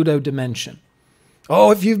this Pluto dimension.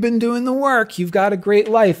 Oh, if you've been doing the work, you've got a great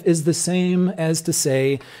life, is the same as to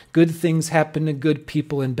say good things happen to good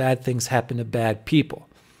people and bad things happen to bad people.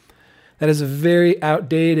 That is a very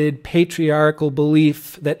outdated patriarchal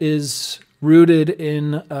belief that is rooted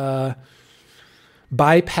in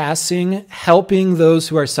bypassing helping those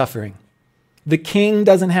who are suffering. The king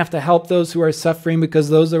doesn't have to help those who are suffering because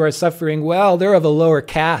those who are suffering, well, they're of a lower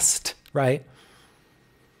caste, right?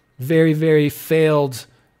 Very, very failed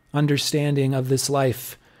understanding of this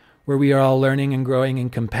life where we are all learning and growing in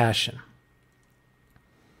compassion.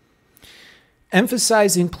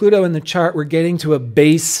 Emphasizing Pluto in the chart, we're getting to a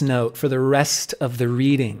base note for the rest of the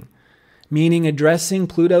reading, meaning addressing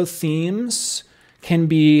Pluto themes can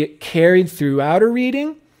be carried throughout a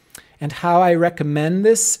reading, and how I recommend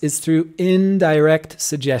this is through indirect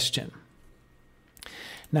suggestion.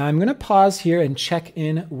 Now I'm going to pause here and check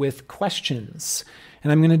in with questions.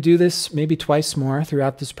 And I'm going to do this maybe twice more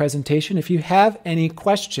throughout this presentation. If you have any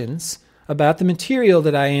questions about the material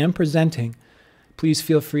that I am presenting, please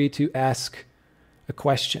feel free to ask a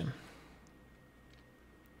question.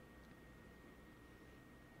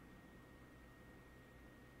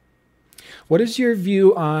 What is your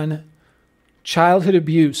view on childhood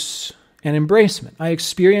abuse and embracement? I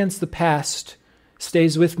experience the past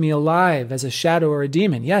stays with me alive as a shadow or a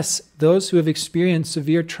demon. Yes, those who have experienced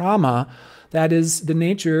severe trauma, that is the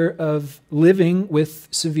nature of living with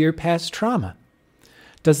severe past trauma.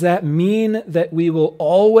 Does that mean that we will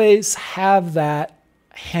always have that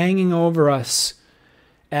hanging over us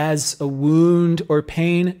as a wound or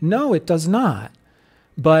pain? No, it does not.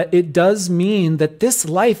 But it does mean that this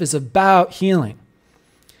life is about healing.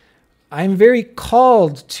 I'm very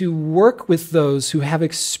called to work with those who have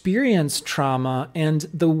experienced trauma, and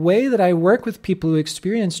the way that I work with people who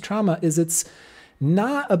experience trauma is it's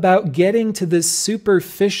not about getting to this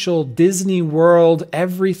superficial Disney world,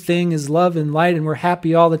 everything is love and light and we're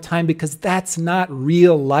happy all the time, because that's not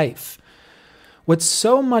real life. What's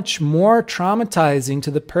so much more traumatizing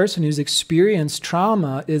to the person who's experienced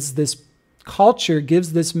trauma is this culture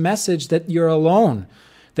gives this message that you're alone,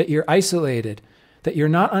 that you're isolated, that you're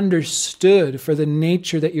not understood for the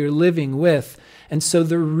nature that you're living with. And so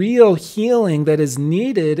the real healing that is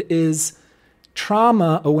needed is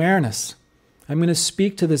trauma awareness. I'm going to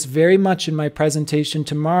speak to this very much in my presentation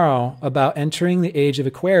tomorrow about entering the age of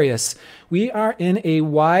Aquarius. We are in a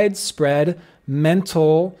widespread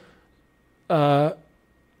mental health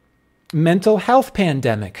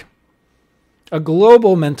pandemic, a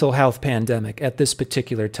global mental health pandemic at this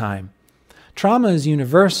particular time. Trauma is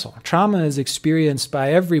universal. Trauma is experienced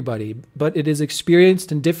by everybody, but it is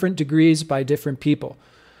experienced in different degrees by different people.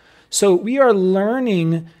 So we are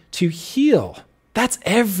learning to heal. That's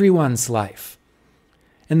everyone's life.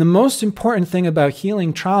 And the most important thing about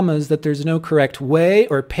healing trauma is that there's no correct way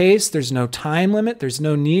or pace, there's no time limit, there's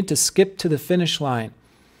no need to skip to the finish line.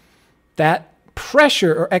 That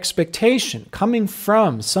pressure or expectation coming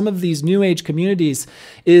from some of these New Age communities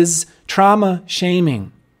is trauma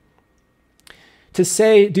shaming. To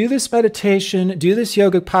say, do this meditation, do this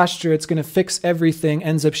yoga posture, it's going to fix everything,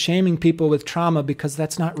 ends up shaming people with trauma because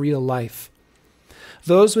that's not real life.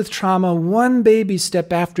 Those with trauma, one baby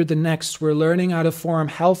step after the next, we're learning how to form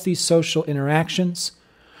healthy social interactions.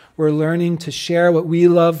 We're learning to share what we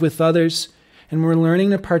love with others. And we're learning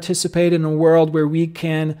to participate in a world where we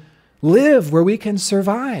can live, where we can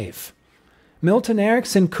survive. Milton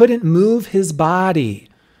Erickson couldn't move his body,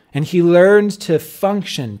 and he learned to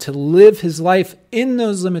function, to live his life in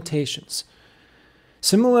those limitations.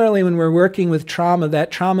 Similarly, when we're working with trauma, that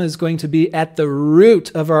trauma is going to be at the root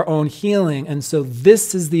of our own healing. And so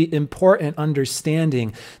this is the important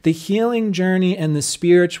understanding. The healing journey and the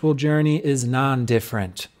spiritual journey is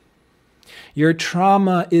non-different. Your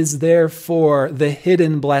trauma is therefore the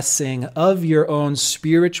hidden blessing of your own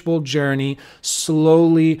spiritual journey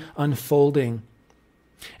slowly unfolding.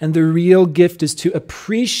 And the real gift is to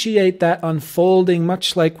appreciate that unfolding,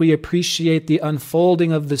 much like we appreciate the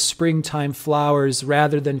unfolding of the springtime flowers,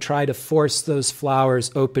 rather than try to force those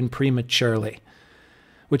flowers open prematurely,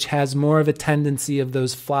 which has more of a tendency of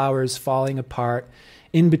those flowers falling apart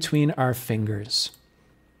in between our fingers.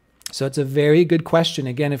 So it's a very good question.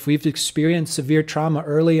 Again, if we've experienced severe trauma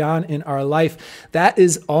early on in our life, that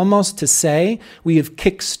is almost to say we have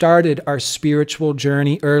kick-started our spiritual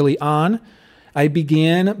journey early on. I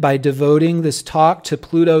began by devoting this talk to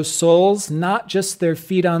Pluto's souls, not just their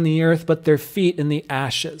feet on the earth, but their feet in the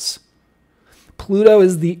ashes. Pluto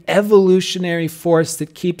is the evolutionary force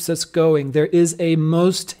that keeps us going. There is a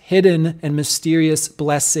most hidden and mysterious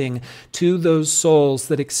blessing to those souls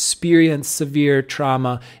that experience severe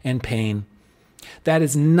trauma and pain. That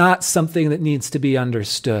is not something that needs to be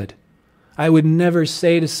understood. I would never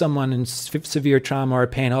say to someone in severe trauma or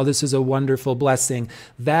pain, oh, this is a wonderful blessing.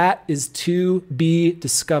 That is to be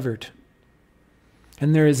discovered.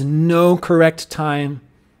 And there is no correct time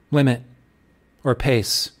limit or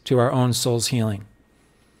pace to our own soul's healing.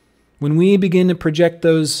 When we begin to project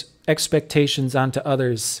those expectations onto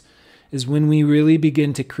others is when we really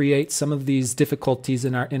begin to create some of these difficulties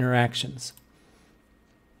in our interactions.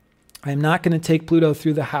 I am not going to take Pluto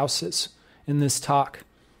through the houses in this talk.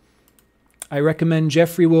 I recommend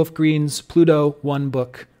Jeffrey Wolf Green's Pluto 1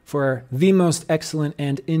 book for the most excellent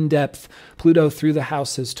and in-depth Pluto through the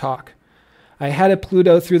houses talk. I had a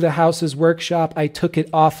Pluto through the houses workshop. I took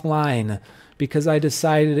it offline because I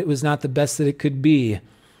decided it was not the best that it could be.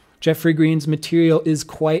 Jeffrey Green's material is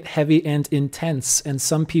quite heavy and intense, and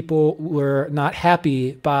some people were not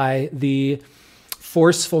happy by the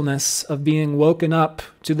forcefulness of being woken up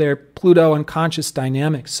to their Pluto unconscious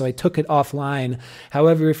dynamics, so I took it offline.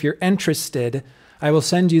 However, if you're interested, I will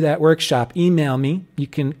send you that workshop. Email me. You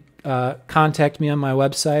can contact me on my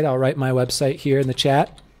website. I'll write my website here in the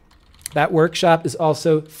chat. That workshop is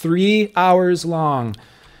also 3 hours long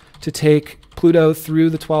to take Pluto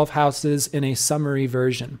through the 12 houses in a summary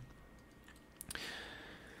version.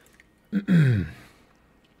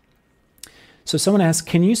 So someone asks,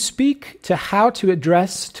 can you speak to how to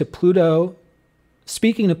address to Pluto,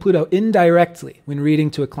 speaking to Pluto indirectly when reading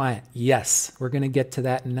to a client? Yes, we're going to get to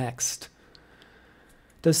that next.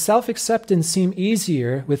 Does self-acceptance seem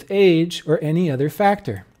easier with age or any other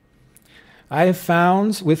factor? I have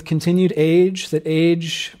found with continued age that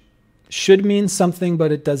age should mean something,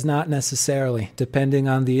 but it does not necessarily, depending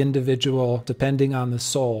on the individual, depending on the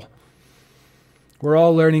soul. We're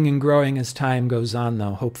all learning and growing as time goes on,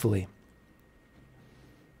 though, hopefully.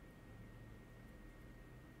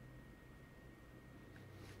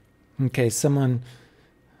 Okay, someone...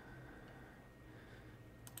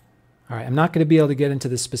 All right, I'm not going to be able to get into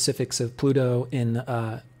the specifics of Pluto in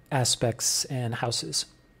aspects and houses.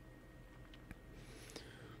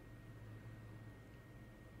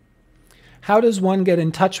 How does one get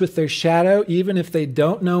in touch with their shadow even if they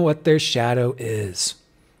don't know what their shadow is?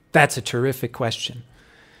 That's a terrific question.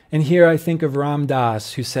 And here I think of Ram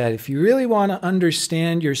Dass, who said, if you really want to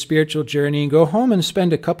understand your spiritual journey, go home and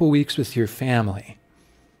spend a couple weeks with your family.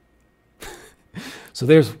 So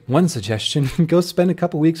there's one suggestion. Go spend a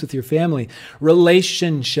couple weeks with your family.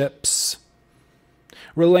 Relationships.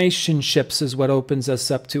 Relationships is what opens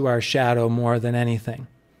us up to our shadow more than anything,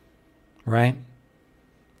 right?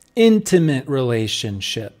 Intimate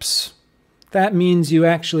relationships. That means you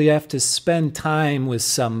actually have to spend time with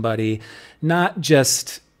somebody, not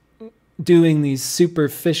just doing these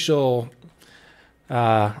superficial,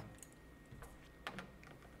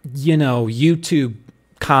 YouTube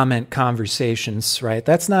comment conversations, right?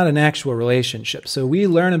 That's not an actual relationship. So we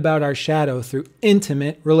learn about our shadow through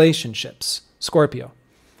intimate relationships. Scorpio.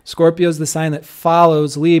 Scorpio is the sign that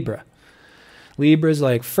follows Libra. Libra is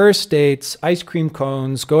like first dates, ice cream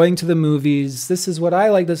cones, going to the movies. This is what I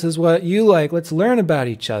like. This is what you like. Let's learn about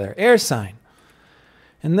each other. Air sign.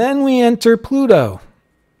 And then we enter Pluto.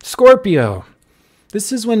 Scorpio.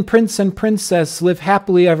 This is when Prince and Princess live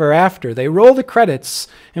happily ever after. They roll the credits,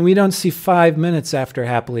 and we don't see 5 minutes after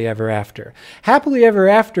happily ever after. Happily ever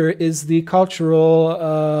after is the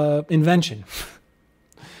cultural invention.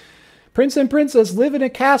 Prince and Princess live in a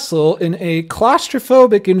castle in a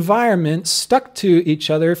claustrophobic environment, stuck to each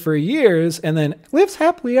other for years, and then lives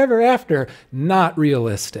happily ever after. Not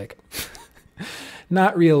realistic.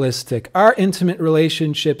 Not realistic. Our intimate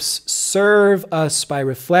relationships serve us by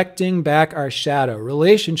reflecting back our shadow.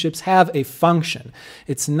 Relationships have a function.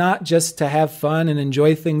 It's not just to have fun and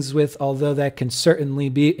enjoy things with, although that can certainly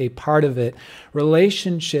be a part of it.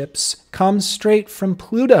 Relationships come straight from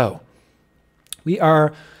Pluto. We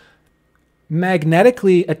are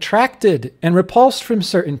magnetically attracted and repulsed from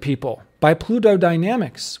certain people by Pluto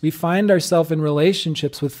dynamics. We find ourselves in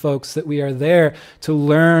relationships with folks that we are there to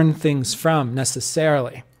learn things from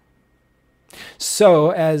necessarily.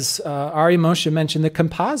 So as Ari Moshe mentioned, the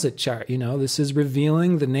composite chart, this is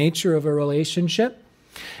revealing the nature of a relationship.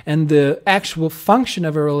 And the actual function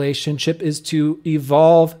of a relationship is to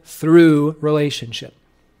evolve through relationship.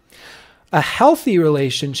 A healthy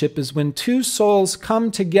relationship is when two souls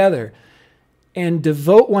come together and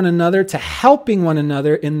devote one another to helping one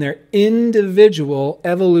another in their individual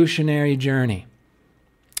evolutionary journey.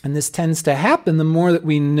 And this tends to happen the more that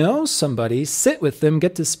we know somebody, sit with them,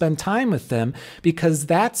 get to spend time with them, because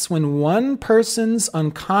that's when one person's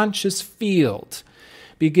unconscious field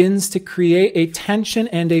begins to create a tension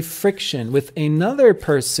and a friction with another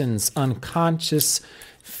person's unconscious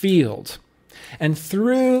field. And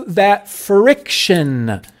through that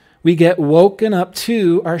friction, we get woken up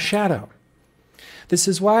to our shadow. This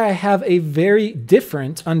is why I have a very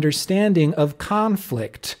different understanding of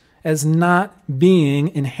conflict as not being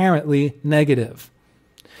inherently negative.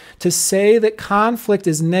 To say that conflict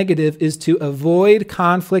is negative is to avoid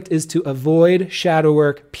conflict, is to avoid shadow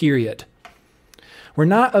work, period. We're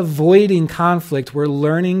not avoiding conflict, we're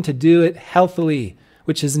learning to do it healthily,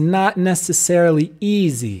 which is not necessarily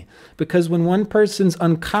easy. Because when one person's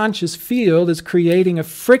unconscious field is creating a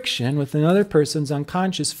friction with another person's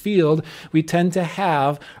unconscious field, we tend to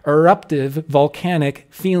have eruptive volcanic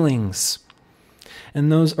feelings.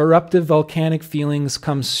 And those eruptive volcanic feelings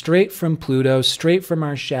come straight from Pluto, straight from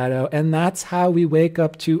our shadow, and that's how we wake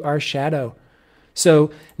up to our shadow. So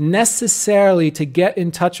necessarily to get in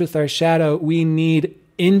touch with our shadow, we need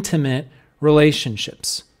intimate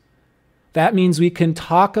relationships. That means we can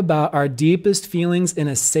talk about our deepest feelings in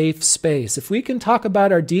a safe space. If we can talk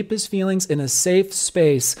about our deepest feelings in a safe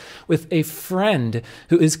space with a friend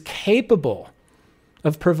who is capable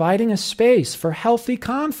of providing a space for healthy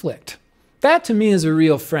conflict, that to me is a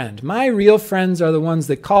real friend. My real friends are the ones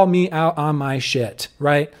that call me out on my shit,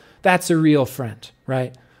 right? That's a real friend,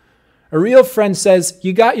 right? A real friend says,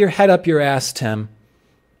 you got your head up your ass, Tim.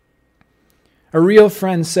 A real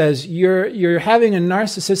friend says, you're having a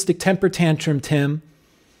narcissistic temper tantrum, Tim.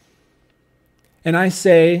 And I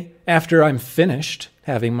say, after I'm finished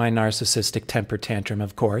having my narcissistic temper tantrum,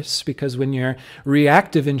 of course, because when you're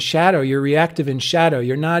reactive in shadow, you're reactive in shadow.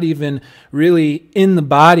 You're not even really in the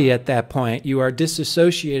body at that point. You are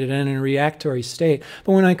disassociated and in a reactory state.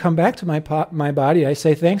 But when I come back to my body, I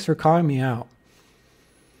say, thanks for calling me out.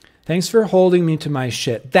 Thanks for holding me to my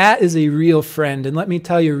shit. That is a real friend. And let me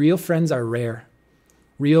tell you, real friends are rare.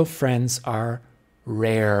 Real friends are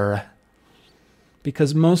rare.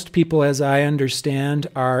 Because most people, as I understand,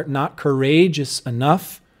 are not courageous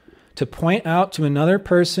enough to point out to another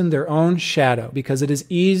person their own shadow. Because it is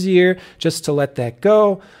easier just to let that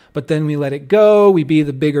go. But then we let it go, we be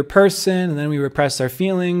the bigger person, and then we repress our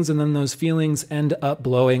feelings, and then those feelings end up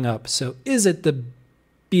blowing up. So is it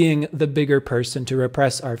being the bigger person to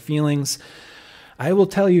repress our feelings? I will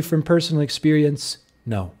tell you from personal experience,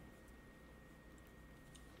 no.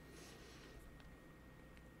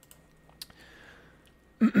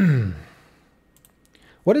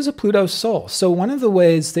 What is a Pluto soul? So one of the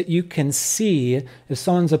ways that you can see if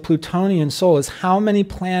someone's a Plutonian soul is how many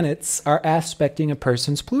planets are aspecting a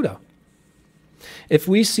person's Pluto. If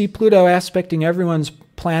we see Pluto aspecting everyone's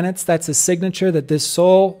planets, that's a signature that this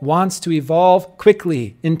soul wants to evolve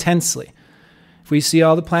quickly, intensely. If we see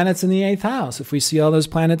all the planets in the 8th house, if we see all those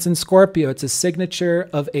planets in Scorpio, it's a signature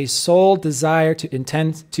of a soul desire to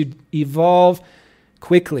intend to evolve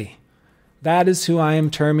quickly. That is who I am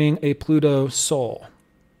terming a Pluto soul.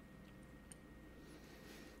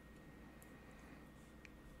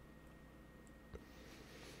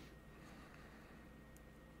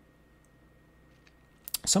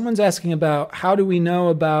 Someone's asking about how do we know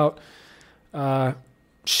about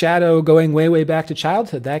shadow going way, way back to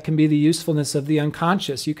childhood. That can be the usefulness of the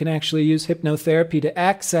unconscious. You can actually use hypnotherapy to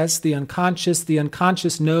access the unconscious. The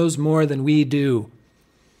unconscious knows more than we do.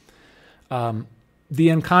 The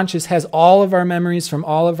unconscious has all of our memories from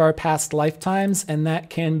all of our past lifetimes, and that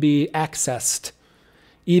can be accessed.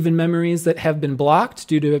 Even memories that have been blocked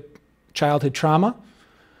due to childhood trauma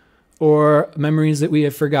or memories that we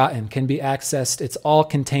have forgotten can be accessed. It's all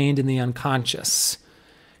contained in the unconscious.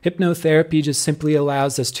 Hypnotherapy just simply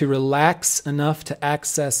allows us to relax enough to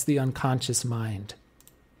access the unconscious mind.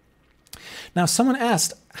 Now, someone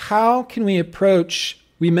asked, how can we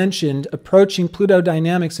mentioned approaching Pluto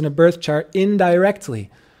dynamics in a birth chart indirectly.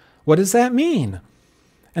 What does that mean?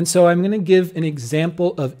 And so I'm going to give an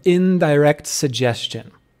example of indirect suggestion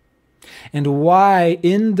and why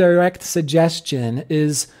indirect suggestion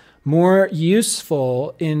is more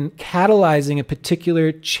useful in catalyzing a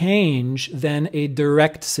particular change than a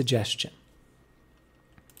direct suggestion.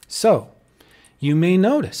 So, you may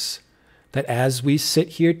notice that as we sit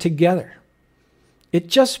here together, it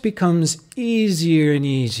just becomes easier and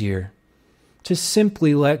easier to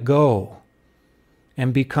simply let go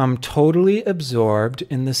and become totally absorbed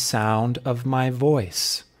in the sound of my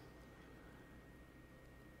voice.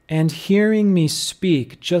 And hearing me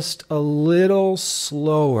speak just a little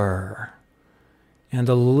slower and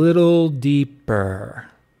a little deeper.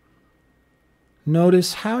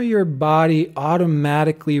 Notice how your body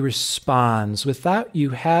automatically responds without you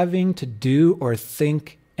having to do or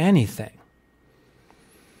think anything.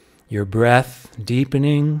 Your breath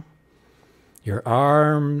deepening, your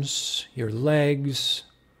arms, your legs,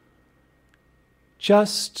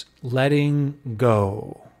 just letting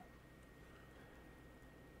go.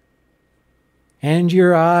 And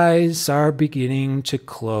your eyes are beginning to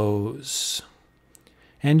close.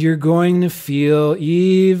 And you're going to feel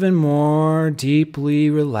even more deeply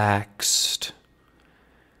relaxed.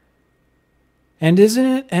 And isn't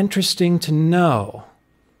it interesting to know,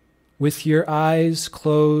 with your eyes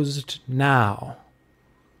closed now,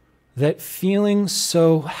 that feeling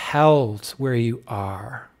so held where you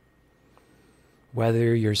are,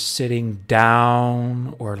 whether you're sitting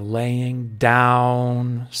down or laying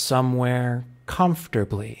down somewhere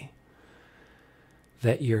comfortably,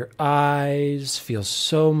 that your eyes feel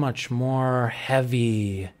so much more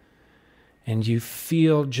heavy and you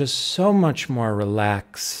feel just so much more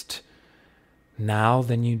relaxed now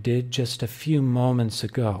than you did just a few moments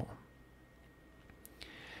ago.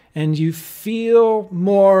 And you feel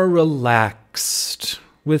more relaxed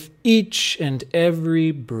with each and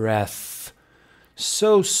every breath,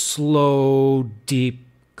 so slow, deep,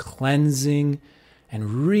 cleansing,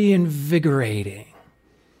 and reinvigorating.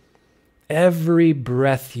 Every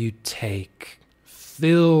breath you take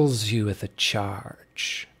fills you with a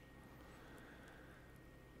charge.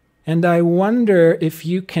 And I wonder if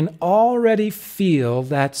you can already feel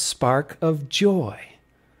that spark of joy,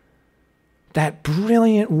 that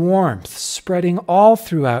brilliant warmth spreading all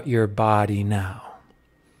throughout your body now.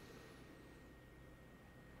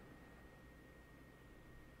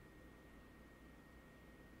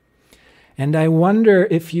 And I wonder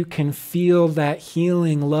if you can feel that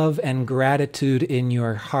healing love and gratitude in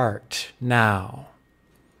your heart now.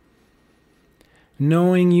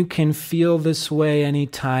 Knowing you can feel this way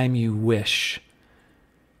anytime you wish.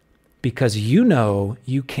 Because you know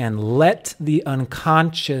you can let the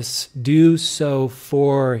unconscious do so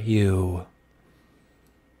for you.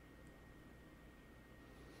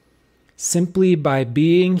 Simply by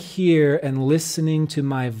being here and listening to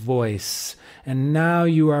my voice, and now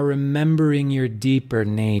you are remembering your deeper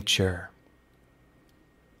nature.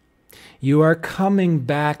 You are coming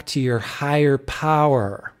back to your higher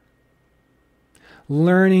power,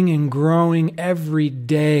 learning and growing every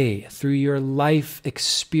day through your life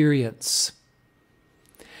experience.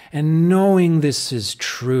 And knowing this is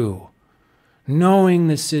true, knowing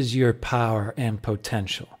this is your power and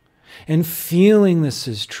potential, and feeling this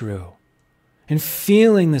is true, and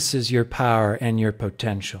feeling this is your power and your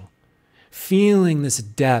potential. Feeling this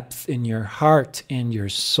depth in your heart and your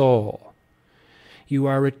soul. You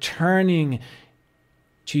are returning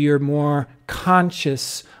to your more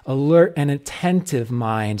conscious, alert, and attentive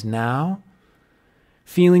mind now,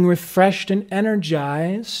 feeling refreshed and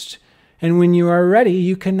energized, and when you are ready,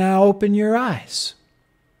 you can now open your eyes.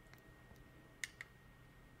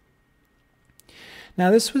 Now,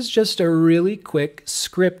 this was just a really quick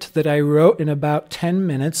script that I wrote in about 10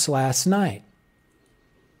 minutes last night.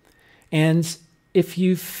 And if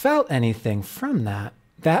you felt anything from that,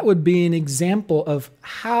 that would be an example of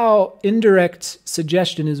how indirect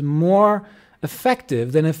suggestion is more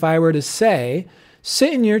effective than if I were to say,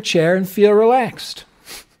 sit in your chair and feel relaxed.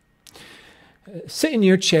 Sit in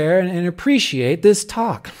your chair and appreciate this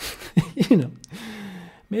talk.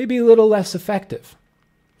 Maybe a little less effective.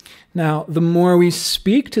 Now, the more we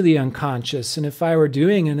speak to the unconscious, and if I were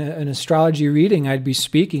doing an astrology reading, I'd be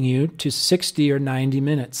speaking you to 60 or 90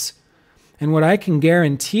 minutes. And what I can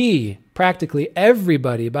guarantee, practically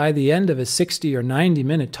everybody, by the end of a 60 or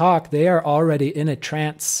 90-minute talk, they are already in a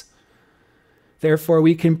trance. Therefore,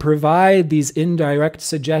 we can provide these indirect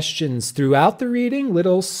suggestions throughout the reading,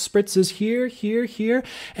 little spritzes here, here, here.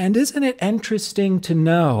 And isn't it interesting to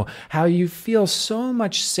know how you feel so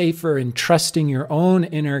much safer in trusting your own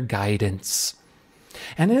inner guidance?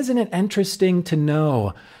 And isn't it interesting to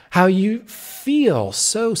know how you feel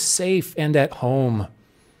so safe and at home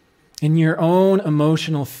in your own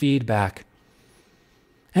emotional feedback?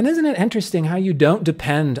 And isn't it interesting how you don't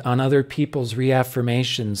depend on other people's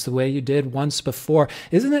reaffirmations the way you did once before?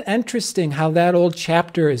 Isn't it interesting how that old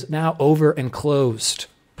chapter is now over and closed?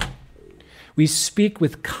 We speak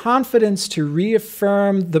with confidence to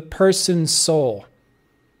reaffirm the person's soul,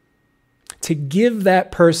 to give that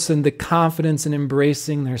person the confidence in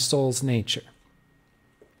embracing their soul's nature.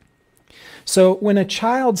 So when a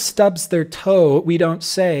child stubs their toe, we don't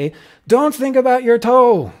say, "Don't think about your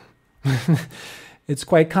toe." It's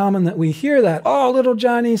quite common that we hear that. "Oh, little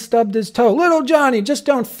Johnny stubbed his toe. Little Johnny, just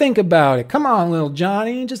don't think about it. Come on, little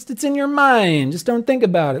Johnny. It's in your mind. Just don't think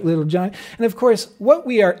about it, little Johnny." And of course, what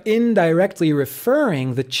we are indirectly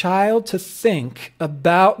referring the child to think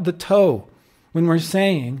about the toe. When we're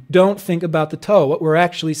saying, "Don't think about the toe," what we're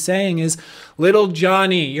actually saying is, "Little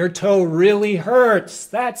Johnny, your toe really hurts.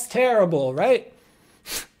 That's terrible, right?"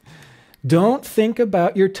 Don't think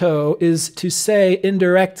about your toe is to say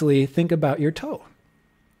indirectly, think about your toe.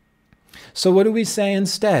 So what do we say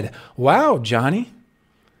instead? "Wow, Johnny,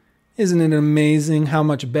 isn't it amazing how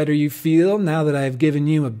much better you feel now that I've given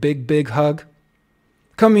you a big, big hug?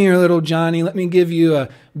 Come here, little Johnny, let me give you a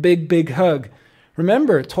big, big hug."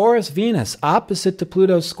 Remember, Taurus, Venus, opposite to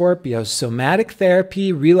Pluto, Scorpio, somatic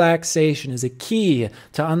therapy, relaxation is a key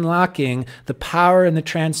to unlocking the power and the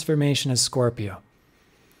transformation of Scorpio.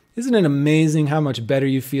 Isn't it amazing how much better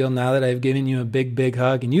you feel now that I've given you a big, big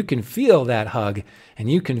hug? And you can feel that hug,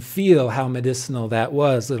 and you can feel how medicinal that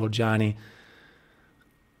was, little Johnny.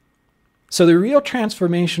 So the real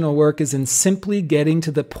transformational work is in simply getting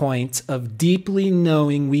to the point of deeply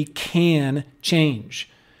knowing we can change.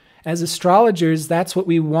 As astrologers, that's what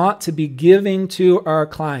we want to be giving to our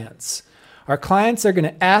clients. Our clients are going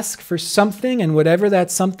to ask for something, and whatever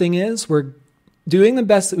that something is, we're doing the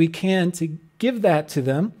best that we can to give that to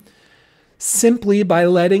them, simply by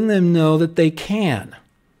letting them know that they can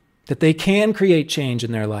create change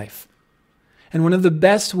in their life. And one of the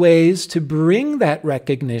best ways to bring that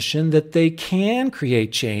recognition that they can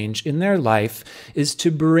create change in their life is to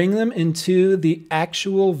bring them into the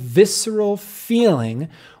actual visceral feeling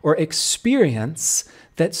or experience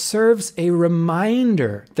that serves a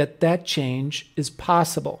reminder that that change is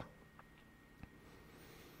possible.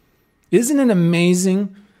 Isn't it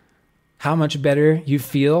amazing how much better you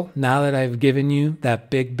feel now that I've given you that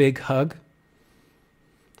big, big hug?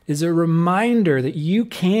 Is a reminder that you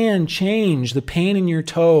can change the pain in your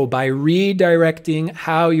toe by redirecting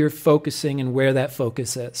how you're focusing and where that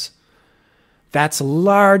focus is. That's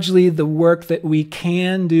largely the work that we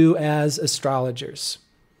can do as astrologers.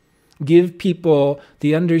 Give people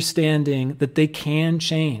the understanding that they can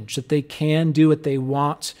change, that they can do what they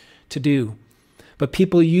want to do. But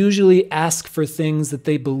people usually ask for things that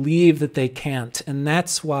they believe that they can't. And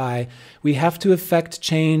that's why we have to affect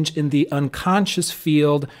change in the unconscious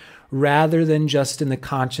field rather than just in the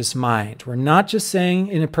conscious mind. We're not just saying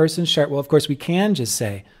in a person's chart, well, of course we can just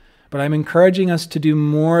say, but I'm encouraging us to do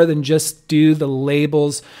more than just do the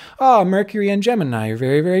labels. "Oh, Mercury and Gemini are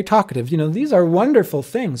very, very talkative." These are wonderful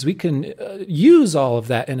things. We can use all of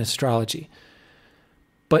that in astrology.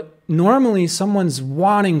 But normally someone's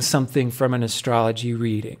wanting something from an astrology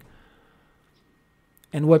reading.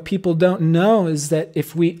 And what people don't know is that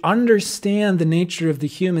if we understand the nature of the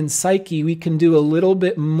human psyche, we can do a little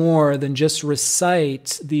bit more than just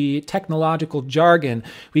recite the technological jargon.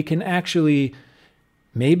 We can actually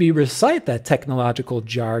maybe recite that technological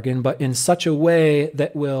jargon, but in such a way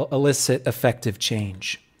that will elicit effective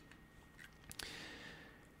change.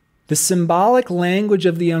 The symbolic language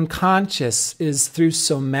of the unconscious is through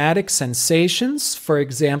somatic sensations. For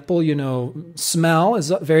example, smell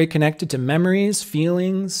is very connected to memories,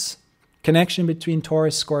 feelings, connection between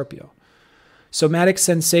Taurus, Scorpio. Somatic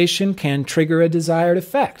sensation can trigger a desired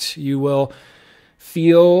effect. You will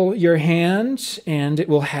feel your hand and it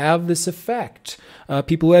will have this effect.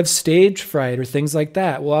 People who have stage fright or things like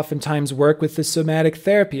that will oftentimes work with the somatic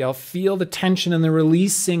therapy. I'll feel the tension and the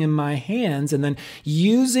releasing in my hands, and then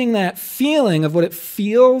using that feeling of what it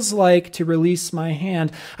feels like to release my hand,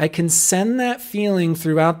 I can send that feeling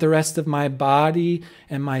throughout the rest of my body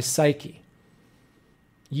and my psyche.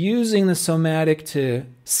 Using the somatic to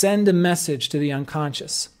send a message to the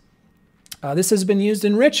unconscious. This has been used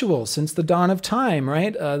in rituals since the dawn of time,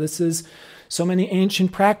 right? This is so many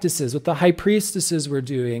ancient practices. What the high priestesses were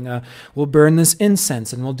doing, we'll burn this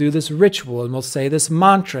incense and we'll do this ritual and we'll say this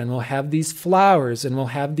mantra and we'll have these flowers and we'll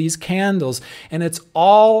have these candles. And it's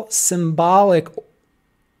all symbolic,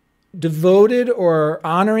 devoted or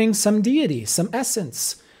honoring some deity, some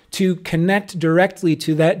essence, to connect directly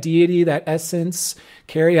to that deity, that essence,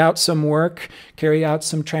 carry out some work, carry out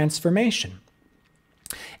some transformation.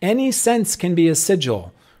 Any sense can be a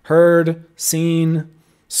sigil, heard, seen,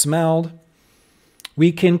 smelled.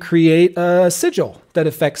 We can create a sigil that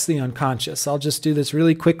affects the unconscious. I'll just do this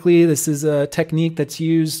really quickly. This is a technique that's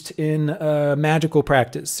used in magical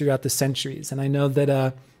practice throughout the centuries. And I know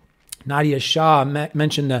that Nadia Shah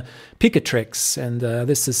mentioned the Picatrix, and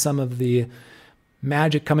this is some of the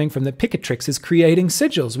magic coming from the Picatrix, is creating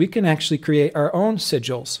sigils. We can actually create our own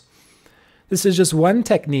sigils. This is just one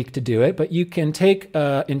technique to do it, but you can take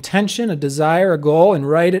intention, a desire, a goal, and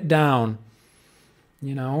write it down.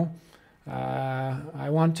 I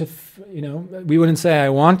want to, we wouldn't say I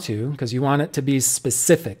want to, because you want it to be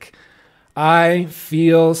specific. I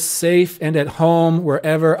feel safe and at home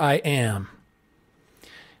wherever I am.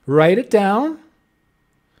 Write it down.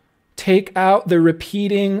 Take out the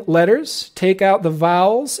repeating letters, take out the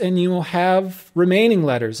vowels, and you will have remaining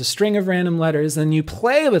letters, a string of random letters. Then you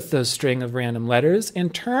play with those string of random letters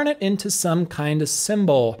and turn it into some kind of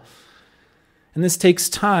symbol. And this takes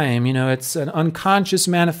time. It's an unconscious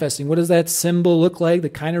manifesting. What does that symbol look like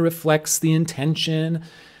that kind of reflects the intention?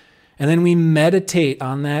 And then we meditate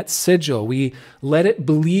on that sigil. We let it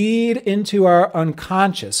bleed into our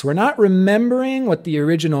unconscious. We're not remembering what the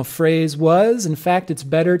original phrase was. In fact, it's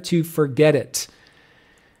better to forget it.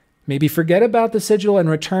 Maybe forget about the sigil and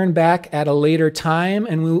return back at a later time,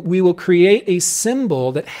 and we will create a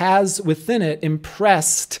symbol that has within it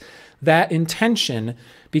impressed that intention,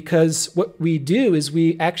 because what we do is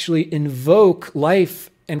we actually invoke life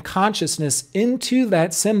and consciousness into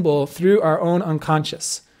that symbol through our own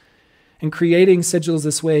unconscious. And creating sigils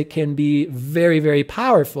this way can be very, very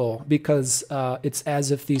powerful, because it's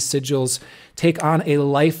as if these sigils take on a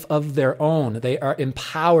life of their own. They are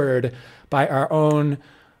empowered by our own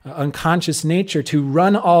unconscious nature to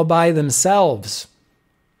run all by themselves.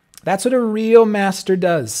 That's what a real master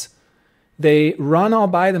does. They run all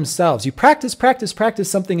by themselves. You practice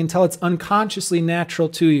something until it's unconsciously natural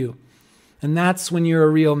to you. And that's when you're a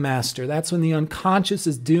real master. That's when the unconscious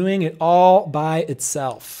is doing it all by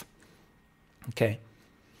itself. Okay,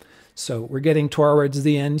 so we're getting towards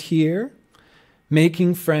the end here.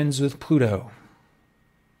 Making friends with Pluto.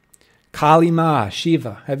 Kali Ma,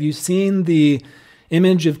 Shiva. Have you seen the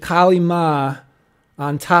image of Kali Ma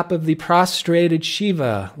on top of the prostrated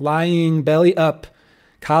Shiva, lying belly up?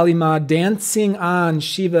 Kali Ma dancing on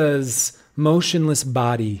Shiva's motionless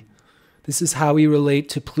body. This is how we relate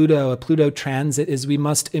to Pluto. A Pluto transit is we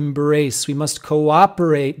must embrace, we must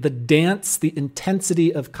cooperate the dance, the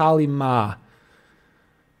intensity of Kali Ma.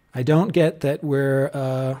 I don't get that we're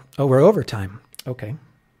over time. Okay.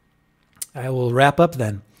 I will wrap up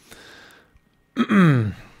then.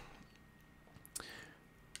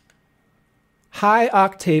 High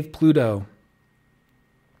octave Pluto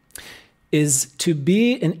is to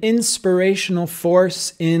be an inspirational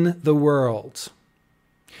force in the world,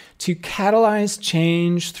 to catalyze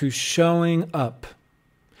change through showing up,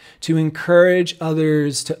 to encourage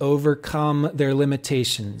others to overcome their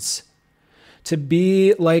limitations, to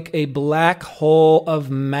be like a black hole of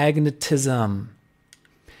magnetism,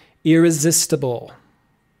 irresistible.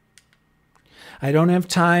 I don't have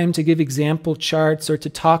time to give example charts or to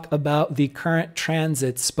talk about the current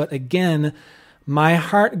transits, but again, My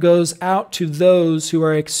heart goes out to those who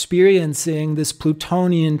are experiencing this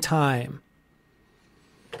Plutonian time.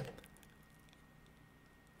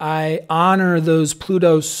 I honor those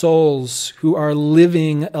Pluto souls who are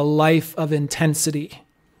living a life of intensity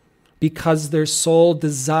because their soul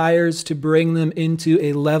desires to bring them into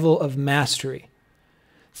a level of mastery.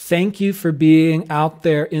 Thank you for being out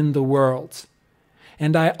there in the world.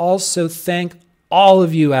 And I also thank all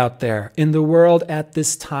of you out there in the world at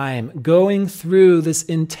this time, going through this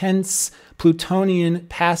intense Plutonian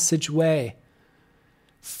passageway.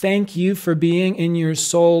 Thank you for being in your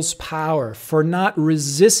soul's power, for not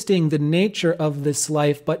resisting the nature of this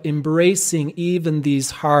life, but embracing even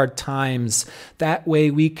these hard times. That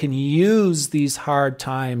way we can use these hard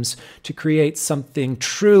times to create something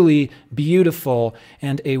truly beautiful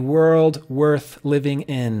and a world worth living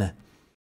in.